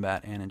Mortal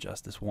Kombat and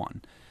Injustice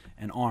 1.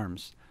 And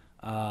ARMS.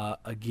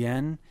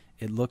 Again,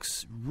 it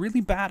looks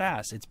really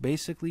badass. It's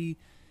basically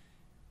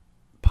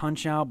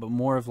Punch Out, but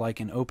more of like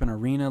an open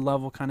arena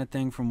level kind of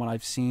thing from what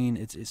I've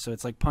seen. So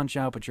it's like Punch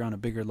Out, but you're on a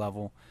bigger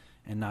level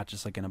and not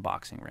just like in a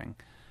boxing ring.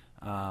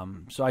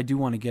 So I do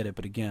want to get it,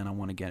 but again, I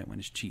want to get it when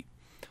it's cheap.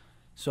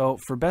 So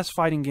for best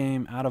fighting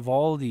game out of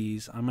all of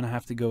these, I'm going to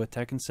have to go with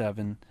Tekken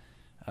 7,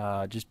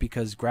 just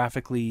because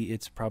graphically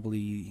it's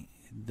probably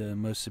the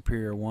most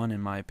superior one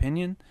in my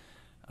opinion.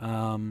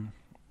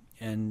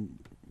 And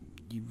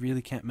you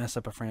really can't mess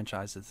up a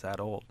franchise that's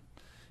that old,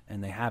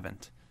 and they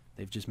haven't.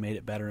 They've just made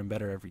it better and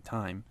better every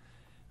time.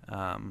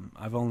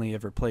 I've only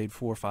ever played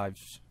 4,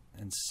 5,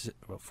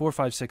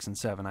 6, and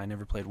 7. I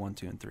never played 1,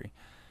 2, and 3.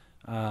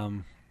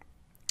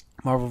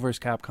 Marvel vs.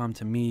 Capcom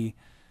to me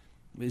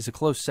is a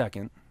close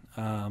second,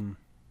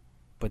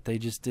 but they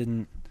just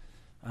didn't.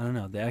 I don't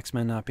know. The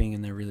X-Men not being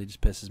in there really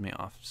just pisses me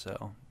off.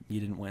 So you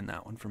didn't win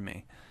that one from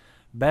me.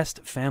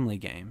 Best family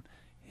game.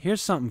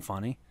 Here's something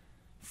funny.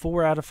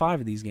 4 out of 5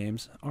 of these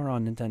games are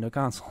on Nintendo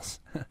consoles.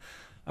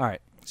 All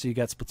right. So you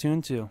got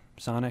Splatoon 2,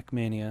 Sonic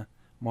Mania,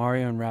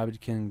 Mario and Rabbids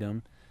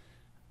Kingdom.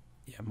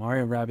 Yeah,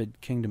 Mario and Rabbids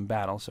Kingdom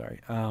Battle,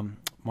 sorry.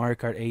 Mario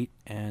Kart 8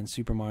 and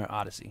Super Mario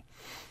Odyssey.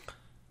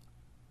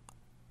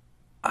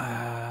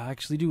 I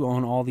actually do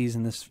own all these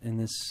in this,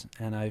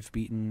 and I've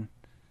beaten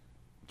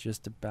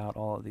just about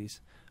all of these.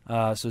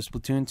 So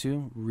Splatoon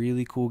 2,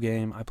 really cool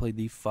game. I played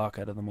the fuck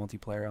out of the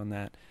multiplayer on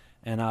that,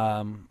 and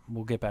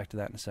we'll get back to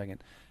that in a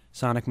second.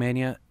 Sonic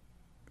Mania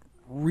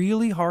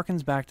really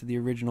harkens back to the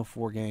original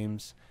 4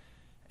 games,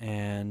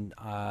 and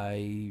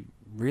I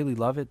really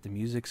love it. The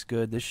music's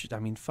good. This should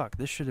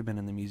have been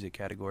in the music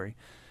category.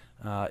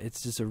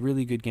 It's just a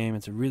really good game.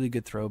 It's a really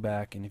good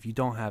throwback, and if you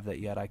don't have that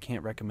yet, I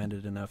can't recommend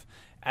it enough.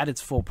 At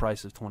its full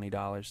price of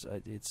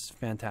 $20, it's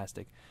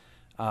fantastic.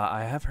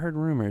 I have heard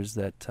rumors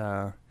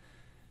that,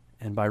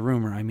 and by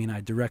rumor I mean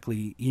I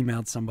directly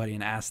emailed somebody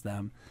and asked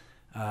them,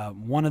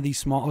 one of these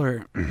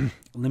smaller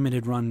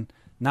limited run,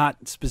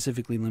 not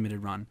specifically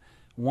limited run,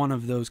 one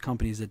of those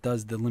companies that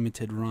does the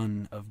limited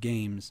run of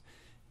games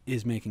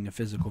is making a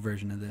physical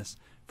version of this.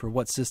 For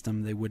what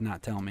system, they would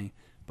not tell me,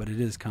 but it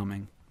is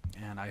coming.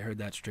 And I heard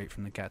that straight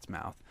from the cat's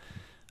mouth,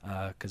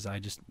 because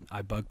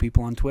I bug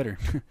people on Twitter,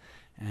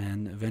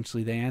 and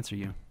eventually they answer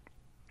you.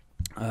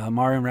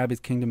 Mario and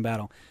Rabbids Kingdom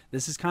Battle.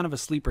 This is kind of a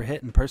sleeper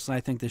hit, and personally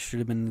I think this should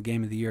have been in the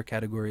Game of the Year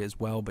category as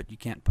well, but you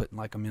can't put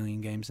like a million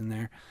games in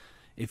there.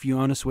 If you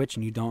own a Switch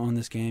and you don't own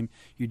this game,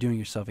 you're doing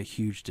yourself a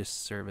huge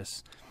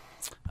disservice.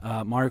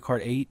 Mario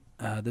Kart 8,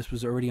 this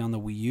was already on the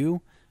Wii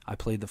U. I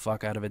played the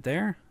fuck out of it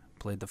there,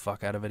 played the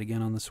fuck out of it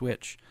again on the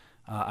Switch.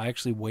 I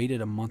actually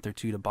waited a month or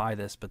 2 to buy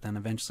this, but then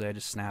eventually I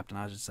just snapped, and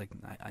I was just like,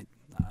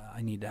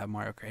 I need to have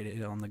Mario Kart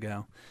 8 on the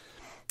go.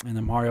 And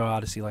then Mario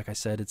Odyssey, like I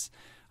said,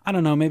 I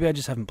don't know, maybe I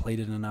just haven't played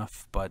it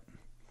enough, but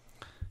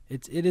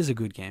it is a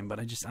good game, but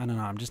I don't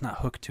know, I'm just not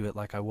hooked to it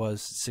like I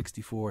was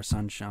 64,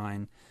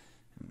 Sunshine,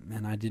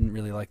 and I didn't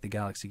really like the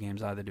Galaxy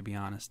games either, to be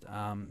honest.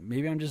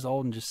 Maybe I'm just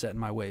old and just set in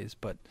my ways,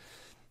 but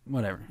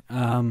whatever.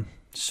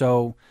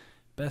 So,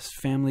 best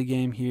family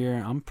game here,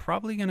 I'm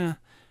probably going to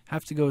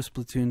have to go with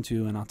Splatoon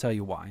 2, and I'll tell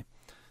you why.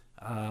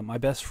 My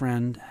best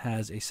friend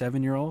has a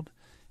 7-year-old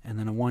and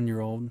then a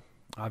 1-year-old.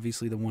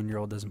 Obviously, the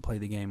 1-year-old doesn't play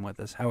the game with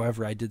us.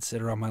 However, I did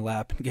sit her on my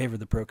lap and gave her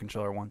the Pro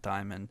Controller one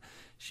time, and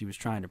she was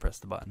trying to press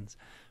the buttons,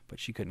 but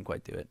she couldn't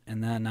quite do it.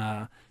 And then,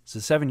 so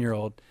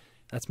 7-year-old,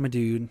 that's my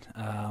dude.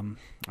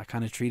 I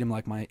kind of treat him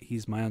like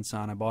he's my own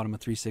son. I bought him a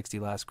 360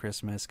 last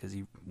Christmas because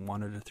he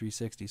wanted a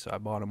 360, so I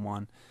bought him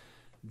one.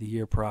 The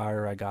year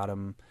prior, I got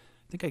him,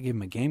 I think I gave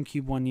him a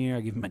GameCube one year.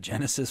 I gave him a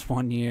Genesis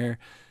one year.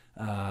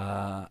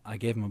 I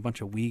gave him a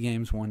bunch of Wii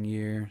games one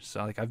year. So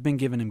like I've been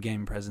giving him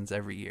game presents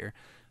every year.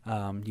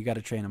 You got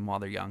to train him while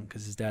they're young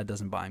because his dad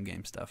doesn't buy him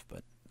game stuff,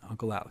 but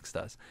Uncle Alex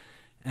does.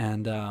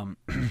 And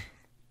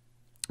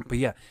but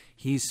yeah,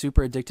 he's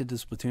super addicted to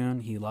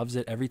Splatoon. He loves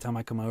it. Every time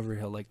I come over,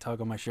 he'll like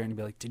tug on my shirt and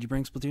be like, "Did you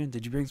bring Splatoon?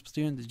 Did you bring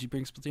Splatoon? Did you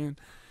bring Splatoon?"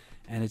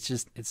 And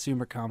it's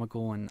super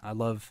comical, and I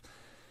love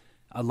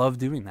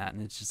doing that.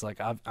 And it's just like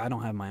I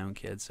don't have my own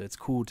kids, so it's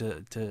cool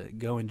to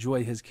go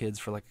enjoy his kids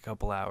for like a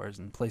couple hours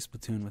and play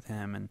Splatoon with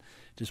him and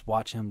just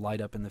watch him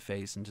light up in the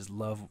face and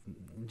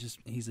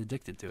he's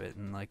addicted to it.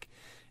 And like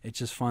it's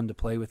just fun to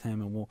play with him,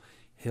 and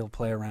he'll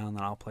play around,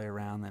 then I'll play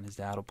around, then his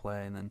dad will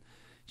play, and then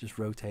just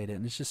rotate it,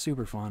 and it's just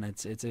super fun.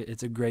 It's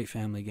a great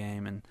family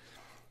game, and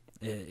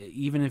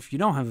even if you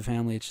don't have a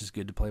family, it's just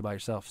good to play by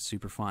yourself.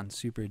 Super fun,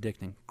 super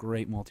addicting,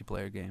 great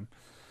multiplayer game.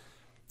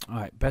 All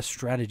right, best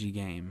strategy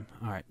game.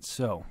 All right,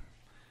 so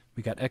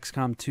we got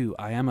XCOM 2.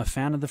 I am a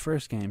fan of the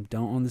first game.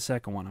 Don't own the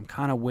second one. I'm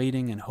kind of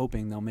waiting and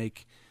hoping they'll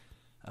make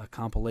a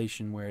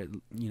compilation where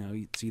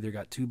it's either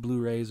got 2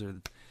 Blu-rays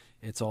or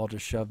it's all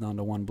just shoved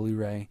onto one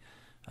Blu-ray.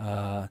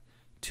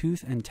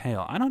 Tooth and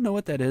Tail. I don't know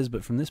what that is,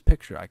 but from this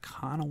picture, I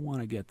kind of want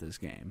to get this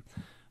game.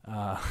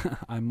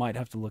 I might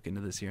have to look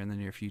into this here in the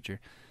near future.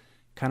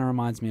 Kind of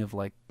reminds me of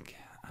I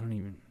don't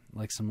even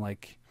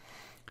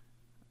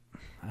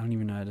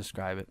know how to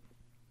describe it.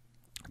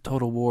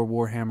 Total War,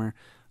 Warhammer.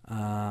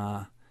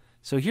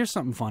 So here's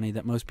something funny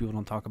that most people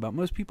don't talk about.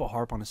 Most people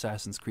harp on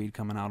Assassin's Creed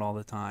coming out all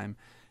the time,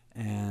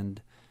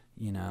 and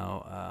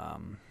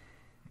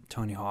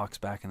Tony Hawk's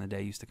back in the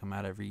day used to come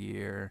out every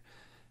year,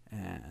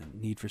 and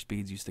Need for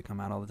Speeds used to come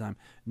out all the time.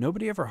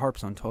 Nobody ever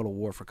harps on Total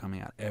War for coming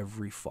out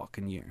every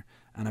fucking year,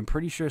 and I'm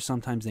pretty sure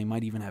sometimes they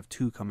might even have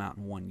 2 come out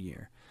in 1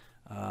 year.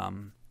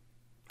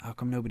 How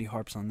come nobody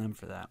harps on them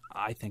for that?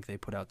 I think they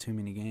put out too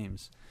many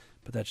games,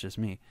 but that's just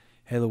me.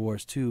 Halo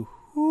Wars 2,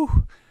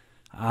 whew,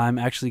 I'm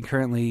actually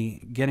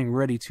currently getting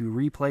ready to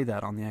replay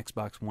that on the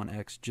Xbox One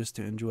X just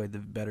to enjoy the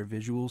better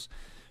visuals.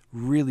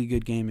 Really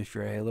good game if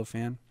you're a Halo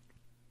fan.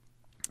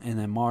 And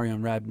then Mario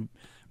and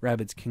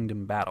Rabbids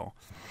Kingdom Battle.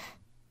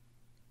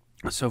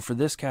 So for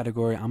this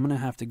category, I'm going to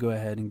have to go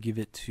ahead and give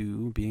it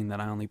to, being that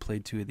I only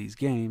played 2 of these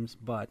games,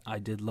 but I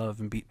did love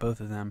and beat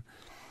both of them.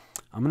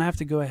 I'm going to have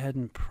to go ahead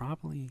and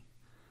probably,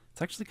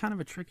 it's actually kind of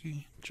a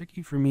tricky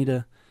for me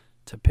to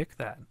pick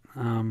that.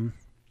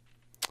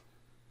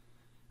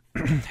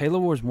 Halo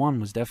Wars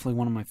 1 was definitely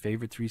one of my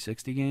favorite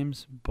 360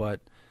 games,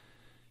 but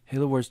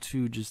Halo Wars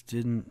 2 just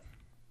didn't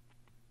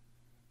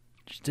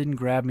just didn't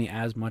grab me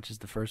as much as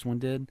the first one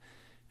did.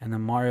 And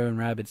then Mario and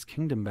Rabbids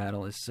Kingdom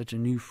Battle is such a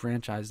new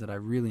franchise that I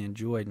really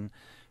enjoyed and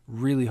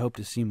really hope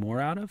to see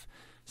more out of.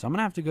 So I'm going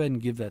to have to go ahead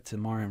and give that to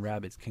Mario and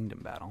Rabbids Kingdom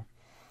Battle.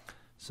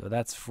 So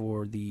that's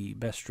for the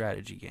best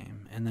strategy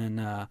game. And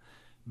then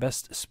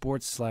best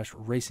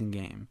sports/racing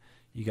game.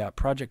 You got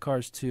Project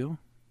Cars 2.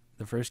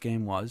 The first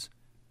game was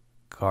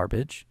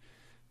garbage.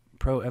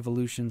 Pro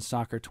Evolution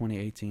Soccer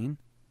 2018.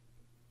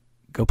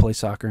 Go play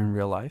soccer in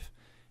real life.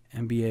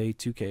 NBA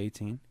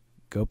 2K18.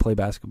 Go play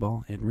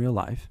basketball in real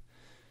life.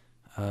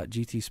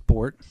 GT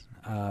Sport.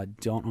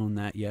 Don't own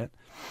that yet.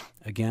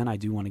 Again, I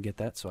do want to get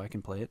that so I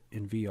can play it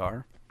in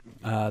VR.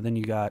 Then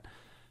you got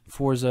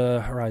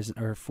Forza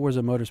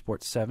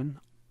Motorsport 7.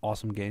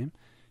 Awesome game.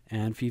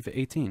 And FIFA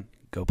 18.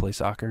 Go play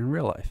soccer in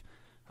real life.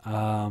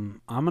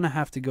 I'm going to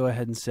have to go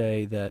ahead and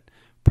say that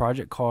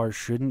Project Cars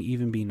shouldn't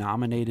even be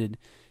nominated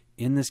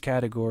in this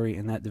category,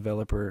 and that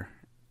developer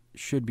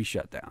should be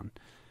shut down.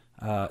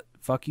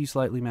 Fuck you,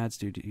 Slightly Mad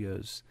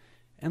Studios.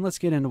 And let's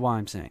get into why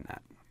I'm saying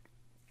that.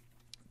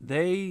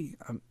 They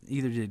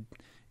either did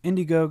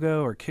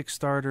Indiegogo or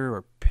Kickstarter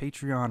or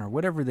Patreon or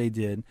whatever they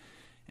did,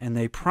 and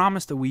they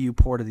promised a Wii U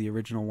port of the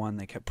original one.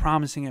 They kept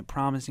promising it,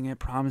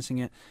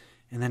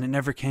 and then it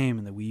never came,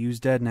 and the Wii U's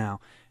dead now,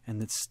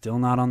 and it's still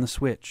not on the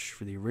Switch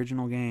for the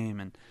original game.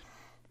 And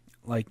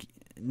like,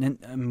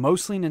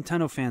 mostly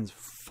Nintendo fans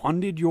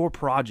funded your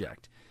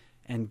project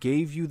and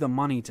gave you the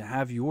money to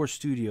have your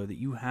studio that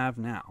you have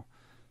now,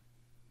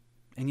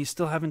 and you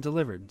still haven't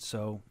delivered.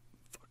 So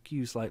fuck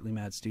you, Slightly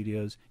Mad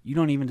Studios. You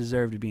don't even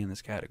deserve to be in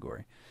this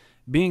category.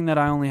 Being that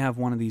I only have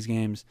one of these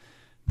games,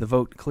 the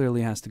vote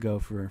clearly has to go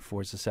for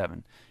Forza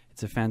 7.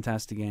 It's a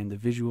fantastic game. The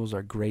visuals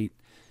are great,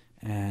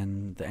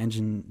 and the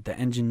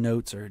engine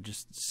notes are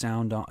just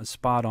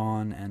spot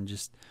on, and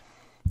just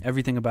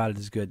everything about it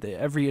is good.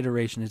 Every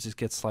iteration, it just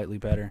gets slightly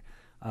better.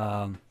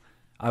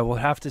 I will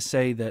have to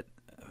say that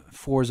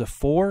Forza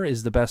 4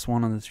 is the best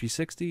one on the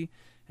 360,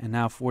 and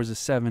now Forza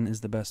 7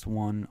 is the best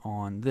one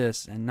on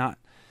this, and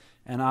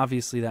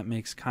obviously that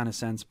makes kind of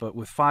sense. But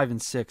with 5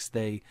 and 6,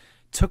 they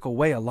took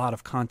away a lot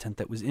of content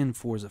that was in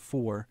Forza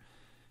 4,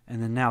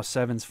 and then now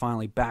 7's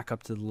finally back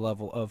up to the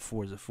level of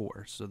Forza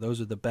 4. So those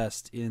are the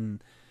best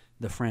in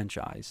the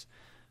franchise,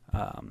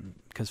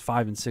 because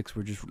 5 and 6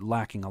 were just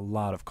lacking a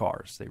lot of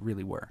cars. They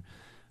really were.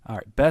 All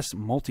right, best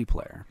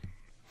multiplayer.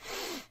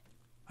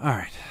 All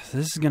right, so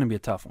this is going to be a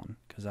tough one,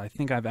 because I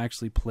think I've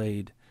actually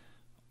played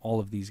all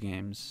of these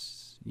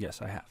games.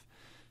 Yes, I have.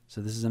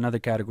 So this is another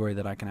category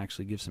that I can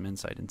actually give some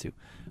insight into.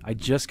 I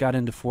just got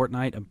into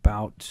Fortnite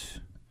about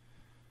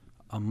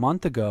a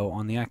month ago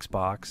on the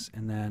Xbox,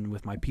 and then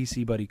with my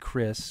PC buddy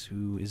Chris,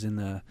 who is in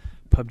the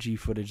PUBG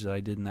footage that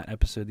I did in that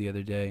episode the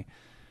other day,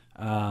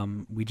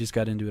 we just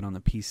got into it on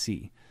the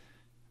PC.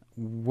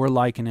 We're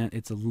liking it.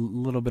 It's a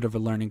little bit of a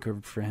learning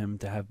curve for him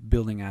to have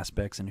building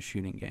aspects in a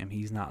shooting game.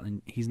 He's not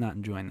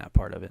enjoying that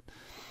part of it.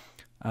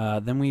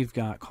 Then we've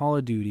got Call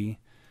of Duty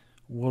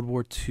World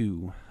War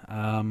II.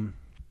 I'm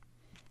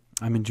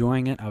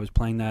enjoying it. I was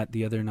playing that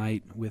the other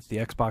night with the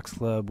Xbox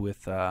Club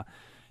with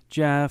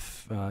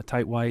Jeff,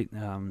 Tight White,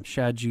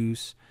 Shad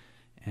Juice,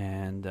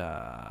 and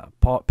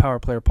Power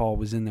Player Paul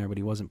was in there, but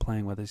he wasn't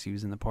playing with us. He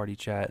was in the party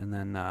chat. And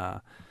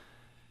then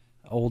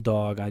Old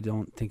Dog, I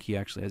don't think he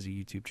actually has a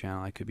YouTube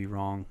channel. I could be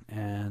wrong.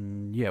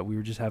 And yeah, we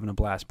were just having a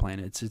blast playing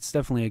it. It's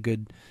definitely a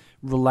good,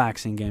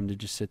 relaxing game to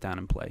just sit down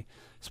and play.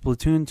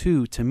 Splatoon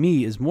 2, to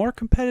me, is more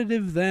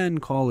competitive than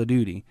Call of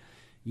Duty.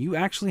 You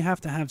actually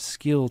have to have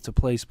skill to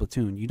play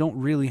Splatoon. You don't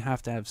really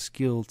have to have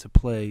skill to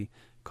play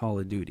Call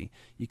of Duty.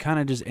 You kind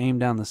of just aim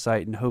down the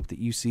sight and hope that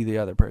you see the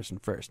other person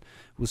first.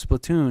 With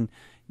Splatoon,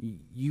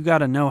 you got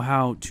to know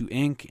how to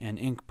ink and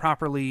ink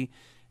properly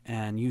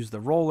and use the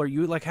roller.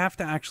 You have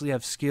to actually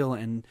have skill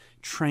and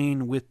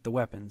train with the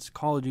weapons.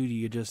 Call of Duty,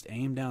 you just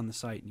aim down the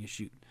sight and you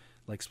shoot.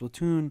 Like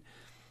Splatoon,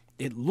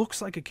 it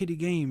looks like a kiddie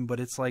game, but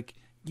it's like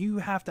you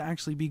have to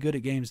actually be good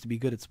at games to be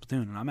good at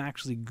Splatoon, and I'm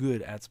actually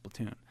good at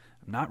Splatoon.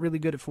 I'm not really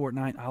good at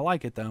Fortnite. I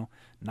like it, though.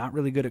 Not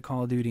really good at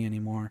Call of Duty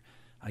anymore.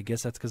 I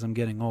guess that's because I'm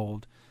getting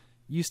old.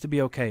 Used to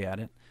be okay at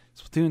it.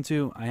 Splatoon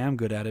 2, I am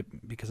good at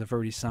it because I've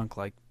already sunk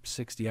like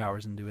 60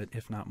 hours into it,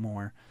 if not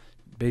more.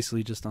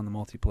 Basically just on the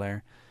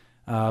multiplayer.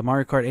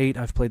 Mario Kart 8,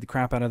 I've played the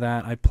crap out of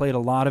that. I played a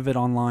lot of it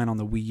online on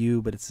the Wii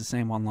U, but it's the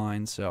same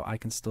online, so I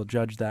can still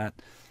judge that.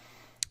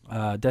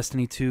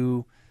 Destiny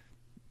 2,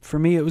 for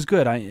me, it was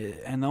good.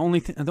 And the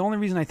only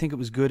reason I think it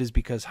was good is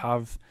because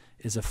Hav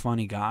is a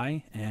funny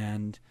guy,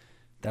 and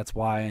that's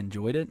why I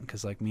enjoyed it,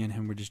 because like me and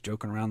him were just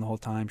joking around the whole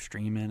time,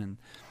 streaming, and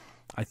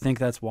I think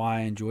that's why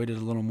I enjoyed it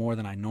a little more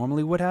than I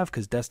normally would have,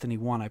 because Destiny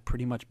 1, I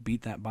pretty much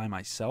beat that by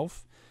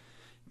myself.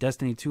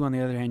 Destiny 2, on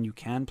the other hand, you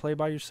can play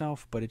by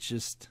yourself, but it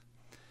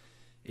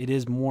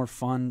is more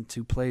fun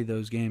to play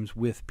those games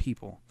with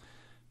people.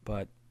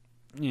 But,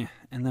 yeah,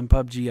 and then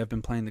PUBG, I've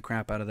been playing the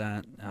crap out of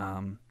that.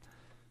 I'm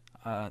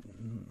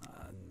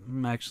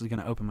actually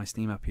going to open my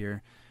Steam up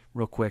here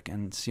real quick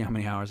and see how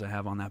many hours I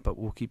have on that, but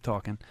we'll keep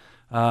talking.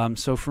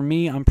 So for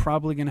me, I'm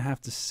probably going to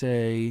have to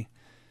say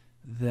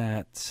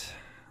that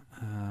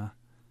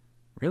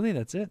really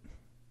that's it.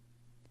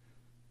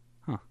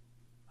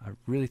 I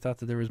really thought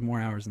that there was more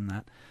hours than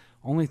that.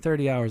 Only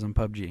 30 hours on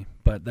PUBG,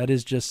 but that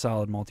is just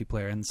solid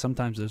multiplayer, and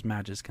sometimes those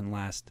matches can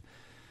last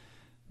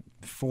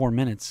 4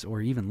 minutes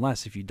or even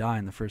less if you die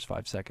in the first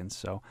 5 seconds.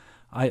 So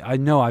I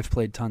know I've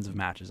played tons of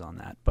matches on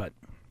that, but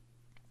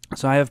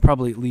so I have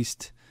probably at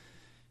least,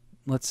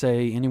 let's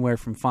say, anywhere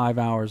from 5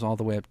 hours all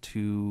the way up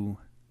to,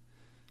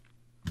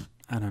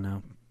 I don't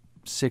know,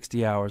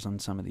 60 hours on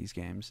some of these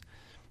games.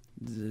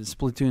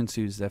 Splatoon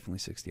 2 is definitely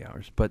 60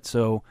 hours. But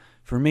so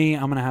for me,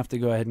 I'm going to have to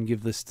go ahead and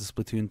give this to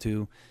Splatoon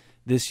 2.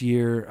 This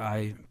year,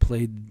 I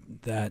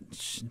played that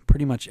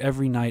pretty much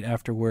every night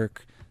after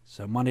work,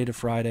 so Monday to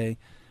Friday,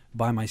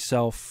 by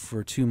myself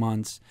for 2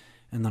 months.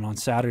 And then on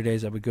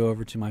Saturdays, I would go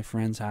over to my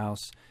friend's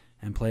house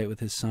and play it with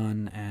his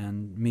son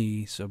and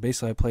me. So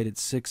basically, I played it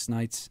 6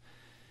 nights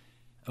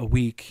a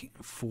week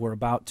for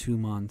about 2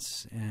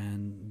 months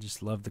and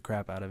just loved the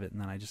crap out of it. And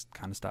then I just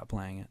kind of stopped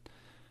playing it.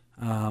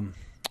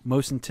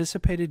 Most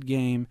anticipated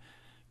game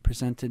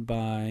presented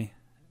by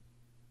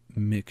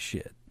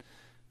McShit.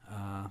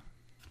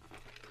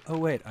 Oh,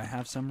 wait, I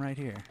have some right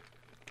here.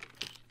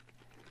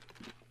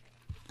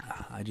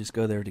 I just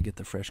go there to get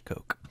the fresh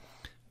Coke,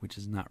 which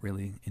is not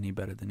really any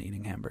better than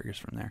eating hamburgers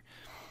from there.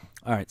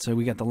 All right, so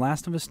we got The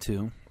Last of Us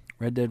 2,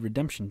 Red Dead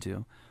Redemption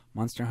 2,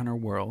 Monster Hunter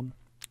World,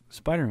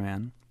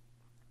 Spider-Man,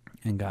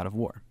 and God of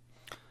War.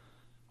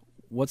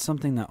 What's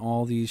something that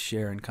all these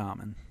share in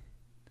common?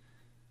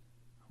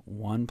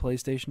 1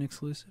 PlayStation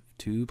exclusive,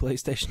 2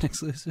 PlayStation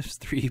exclusives,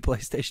 3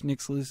 PlayStation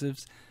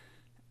exclusives,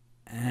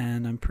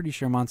 and I'm pretty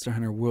sure Monster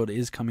Hunter World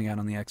is coming out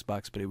on the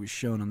Xbox, but it was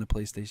shown on the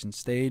PlayStation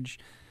stage.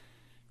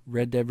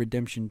 Red Dead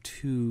Redemption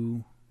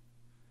 2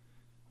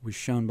 was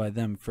shown by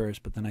them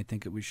first, but then I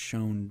think it was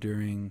shown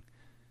during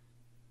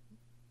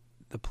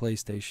the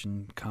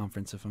PlayStation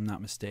conference, if I'm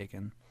not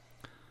mistaken.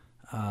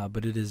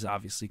 But it is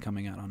obviously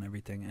coming out on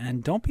everything.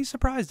 And don't be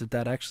surprised if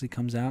that actually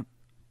comes out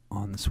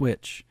on the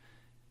Switch.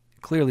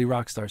 Clearly,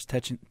 Rockstar's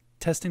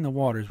testing the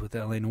waters with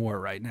LA Noire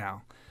right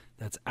now.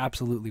 That's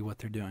absolutely what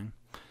they're doing.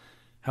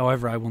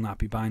 However, I will not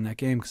be buying that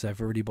game because I've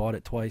already bought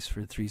it twice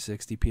for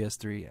 360,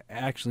 PS3,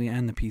 actually,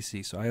 and the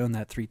PC. So I own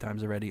that 3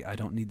 times already. I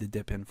don't need to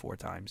dip in 4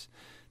 times.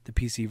 The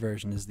PC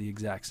version is the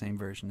exact same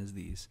version as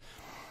these.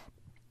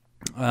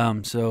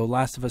 So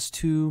Last of Us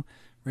 2,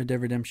 Red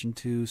Dead Redemption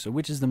 2. So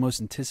which is the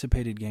most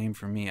anticipated game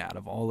for me out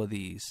of all of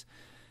these?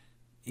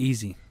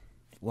 Easy.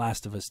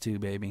 Last of Us 2,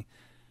 baby.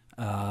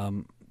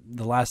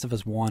 The Last of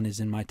Us 1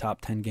 is in my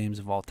top 10 games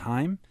of all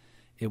time.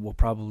 It will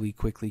probably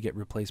quickly get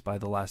replaced by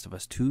The Last of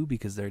Us 2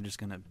 because they're just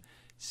going to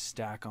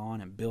stack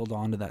on and build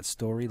onto that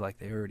story like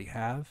they already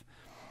have.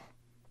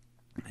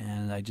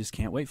 And I just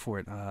can't wait for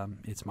it.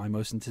 It's my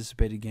most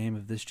anticipated game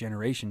of this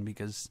generation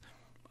because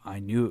I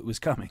knew it was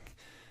coming.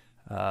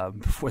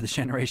 Before the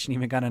generation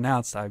even got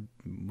announced, I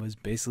was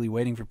basically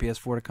waiting for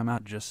PS4 to come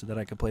out just so that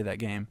I could play that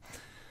game.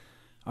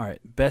 All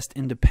right, best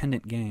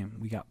independent game.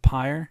 We got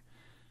Pyre,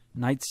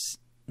 Night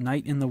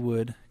in the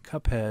Wood,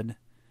 Cuphead,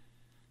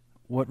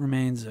 What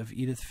Remains of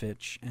Edith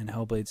Finch, and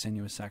Hellblade: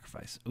 Senua's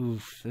Sacrifice.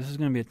 Oof, this is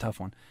going to be a tough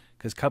one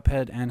because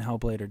Cuphead and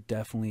Hellblade are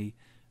definitely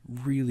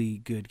really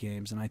good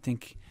games, and I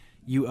think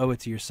you owe it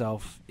to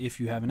yourself, if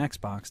you have an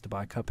Xbox, to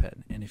buy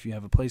Cuphead, and if you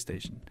have a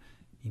PlayStation,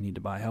 you need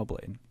to buy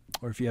Hellblade.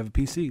 Or if you have a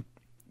PC,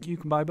 you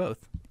can buy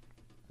both.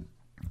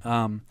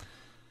 I'm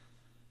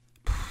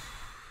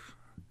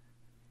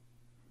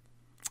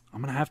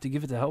going to have to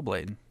give it to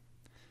Hellblade.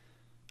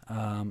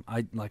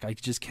 I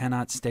just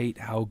cannot state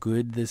how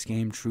good this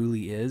game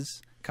truly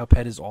is.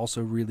 Cuphead is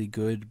also really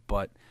good,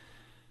 but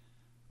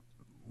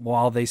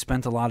while they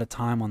spent a lot of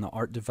time on the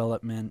art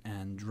development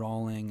and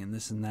drawing and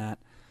this and that,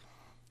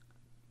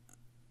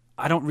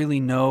 I don't really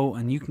know,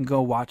 and you can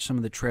go watch some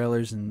of the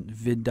trailers and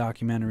vid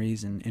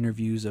documentaries and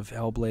interviews of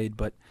Hellblade,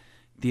 but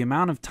the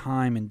amount of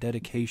time and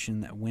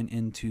dedication that went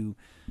into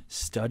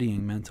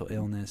studying mental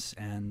illness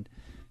and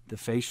the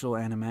facial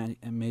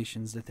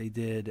animations that they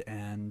did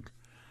and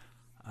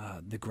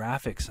the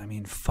graphics, I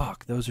mean,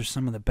 fuck, those are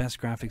some of the best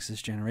graphics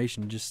this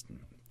generation. Just,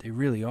 they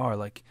really are.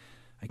 Like,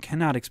 I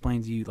cannot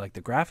explain to you, like,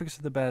 the graphics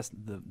are the best,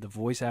 the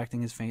voice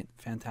acting is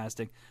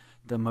fantastic,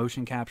 the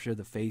motion capture,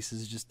 the face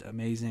is just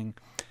amazing.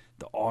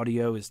 The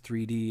audio is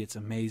 3D. It's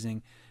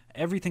amazing.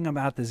 Everything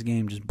about this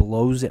game just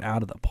blows it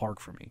out of the park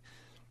for me.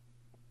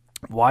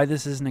 Why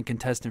this isn't a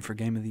contestant for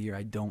Game of the Year,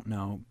 I don't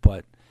know,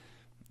 but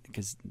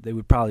because they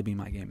would probably be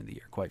my Game of the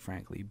Year, quite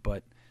frankly.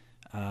 But,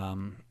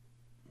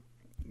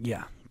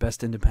 yeah,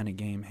 best independent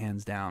game,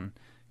 hands down,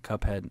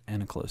 Cuphead,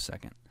 and a close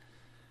second.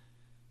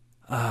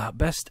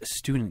 Best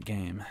student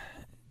game.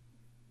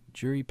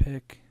 Jury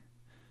pick.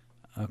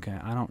 Okay,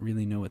 I don't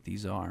really know what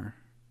these are.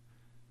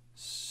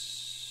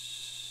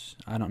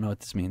 I don't know what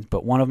this means,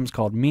 but one of them is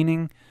called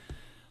Meaning,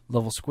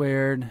 Level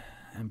Squared,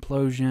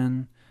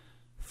 Implosion,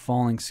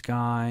 Falling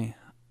Sky,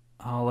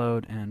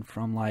 Hollowed, and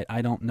From Light.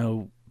 I don't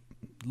know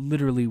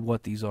literally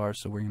what these are,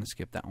 so we're going to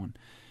skip that one.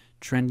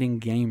 Trending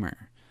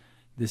Gamer.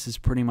 This is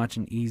pretty much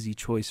an easy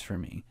choice for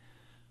me.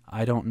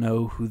 I don't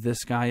know who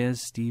this guy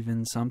is.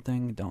 Steven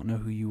something, don't know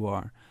who you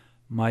are.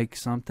 Mike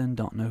something,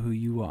 don't know who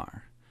you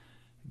are.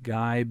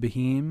 Guy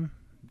Beheem,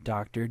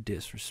 Dr.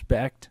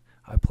 Disrespect.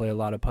 I play a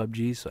lot of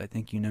PUBG, so I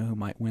think you know who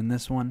might win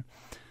this one.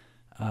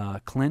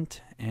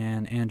 Clint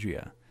and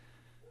Andrea.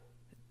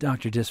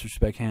 Dr.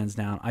 Disrespect, hands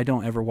down. I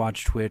don't ever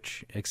watch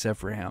Twitch except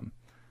for him.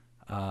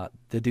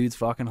 The dude's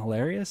fucking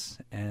hilarious,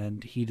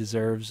 and he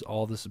deserves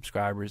all the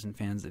subscribers and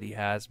fans that he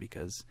has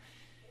because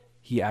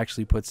he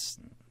actually puts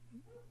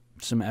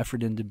some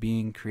effort into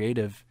being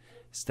creative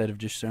instead of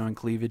just showing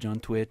cleavage on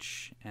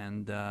Twitch,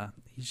 and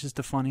he's just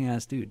a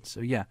funny-ass dude. So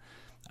yeah,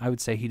 I would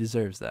say he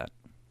deserves that.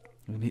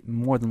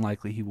 More than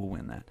likely, he will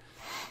win that.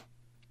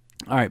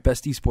 All right,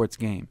 best esports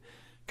game.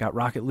 Got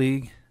Rocket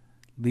League,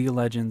 League of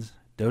Legends,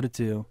 Dota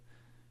 2,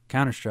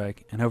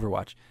 Counter-Strike, and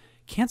Overwatch.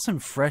 Can't some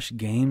fresh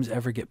games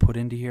ever get put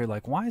into here?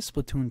 Like, why is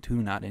Splatoon 2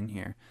 not in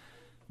here?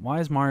 Why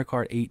is Mario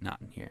Kart 8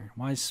 not in here?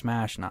 Why is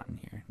Smash not in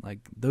here? Like,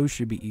 those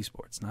should be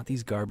esports, not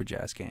these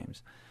garbage-ass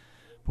games.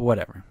 But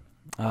whatever.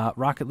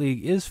 Rocket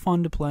League is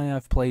fun to play.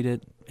 I've played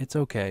it. It's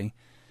okay.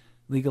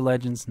 League of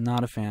Legends,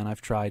 not a fan.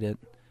 I've tried it.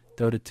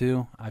 Dota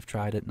 2, I've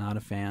tried it. Not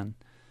a fan.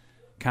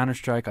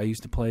 Counter-Strike, I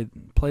used to play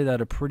that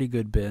a pretty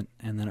good bit.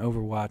 And then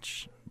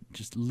Overwatch,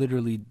 just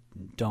literally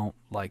don't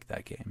like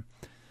that game.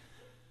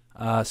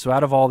 So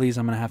out of all these,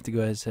 I'm going to have to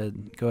go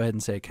ahead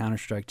and say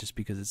Counter-Strike just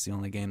because it's the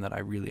only game that I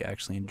really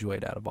actually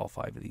enjoyed out of all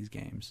 5 of these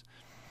games.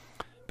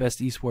 Best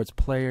esports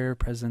player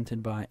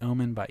presented by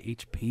Omen by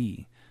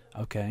HP.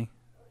 Okay.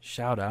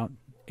 Shout out.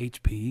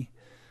 HP.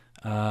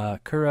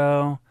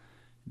 Kuro,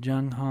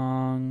 Jung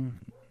Hong,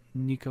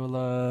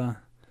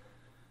 Nicola,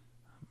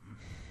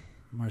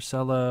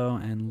 Marcelo,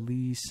 and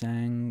Lee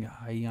Sang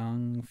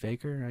Hyung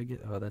Faker.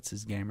 Oh, that's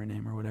his gamer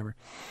name or whatever.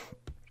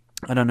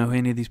 I don't know who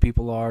any of these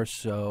people are,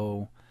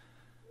 so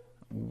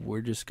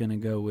we're just going to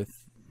go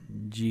with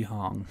Ji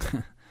Hong.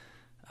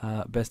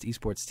 Best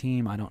esports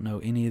team. I don't know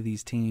any of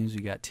these teams.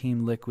 We got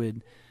Team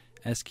Liquid,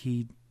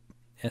 SK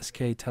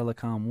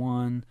Telecom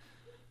 1,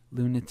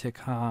 Lunatic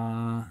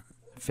Ha,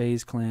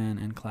 FaZe Clan,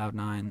 and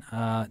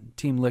Cloud9.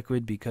 Team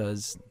Liquid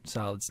because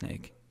Solid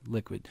Snake.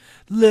 Liquid.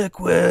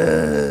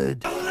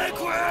 Liquid!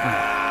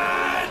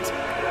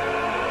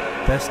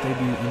 Best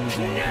debut indie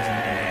game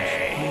presented by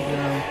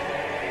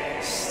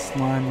Chicago,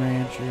 Slime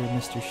Rancher,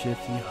 Mr.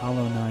 Shifty,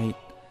 Hollow Knight,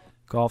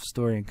 Golf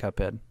Story, and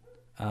Cuphead.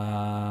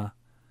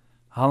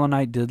 Hollow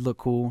Knight did look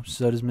cool,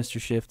 so does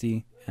Mr.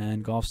 Shifty,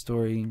 and Golf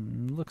Story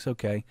looks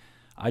okay.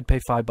 I'd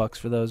pay $5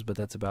 for those, but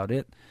that's about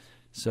it.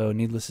 So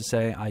needless to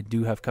say, I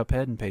do have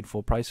Cuphead and paid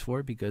full price for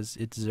it because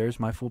it deserves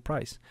my full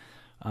price.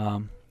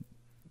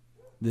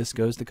 This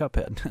goes to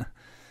Cuphead.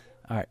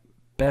 Alright,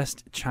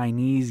 best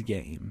Chinese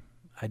game.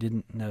 I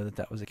didn't know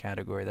that was a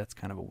category. That's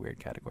kind of a weird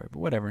category, but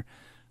whatever.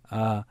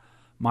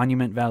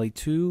 Monument Valley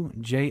 2,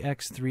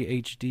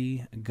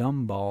 JX3HD,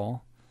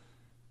 Gumball,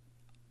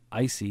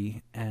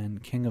 Icy,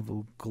 and King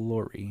of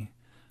Glory.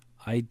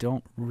 I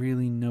don't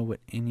really know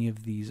what any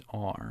of these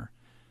are.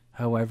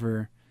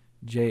 However,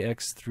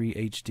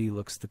 JX3HD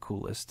looks the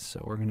coolest,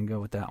 so we're going to go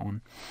with that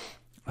one.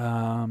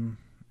 And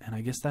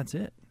I guess that's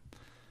it.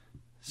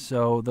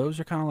 So those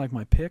are kind of like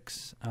my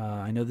picks.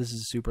 I know this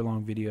is a super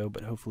long video,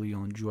 but hopefully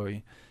you'll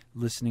enjoy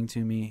listening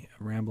to me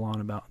ramble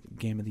on about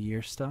Game of the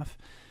Year stuff.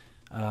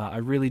 I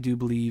really do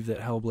believe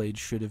that Hellblade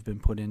should have been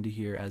put into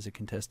here as a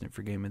contestant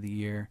for Game of the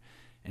Year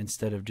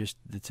instead of just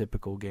the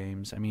typical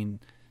games. I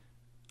mean,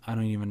 I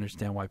don't even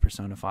understand why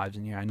Persona 5's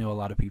in here. I know a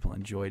lot of people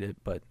enjoyed it,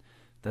 but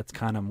that's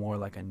kind of more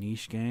like a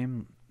niche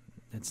game.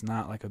 It's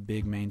not like a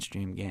big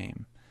mainstream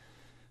game.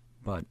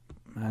 But,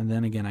 and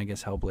then again, I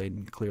guess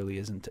Hellblade clearly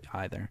isn't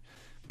either.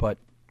 But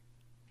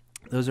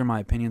those are my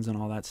opinions on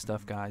all that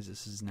stuff, guys.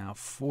 This is now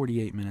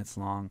 48 minutes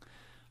long.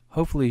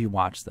 Hopefully you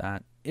watched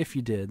that. If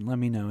you did, let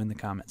me know in the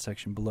comment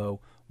section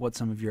below what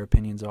some of your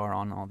opinions are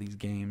on all these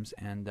games.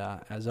 And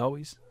as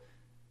always,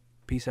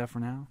 peace out for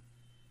now.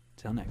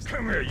 Till next time.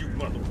 Come here, you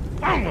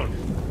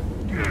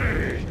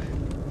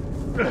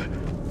mother...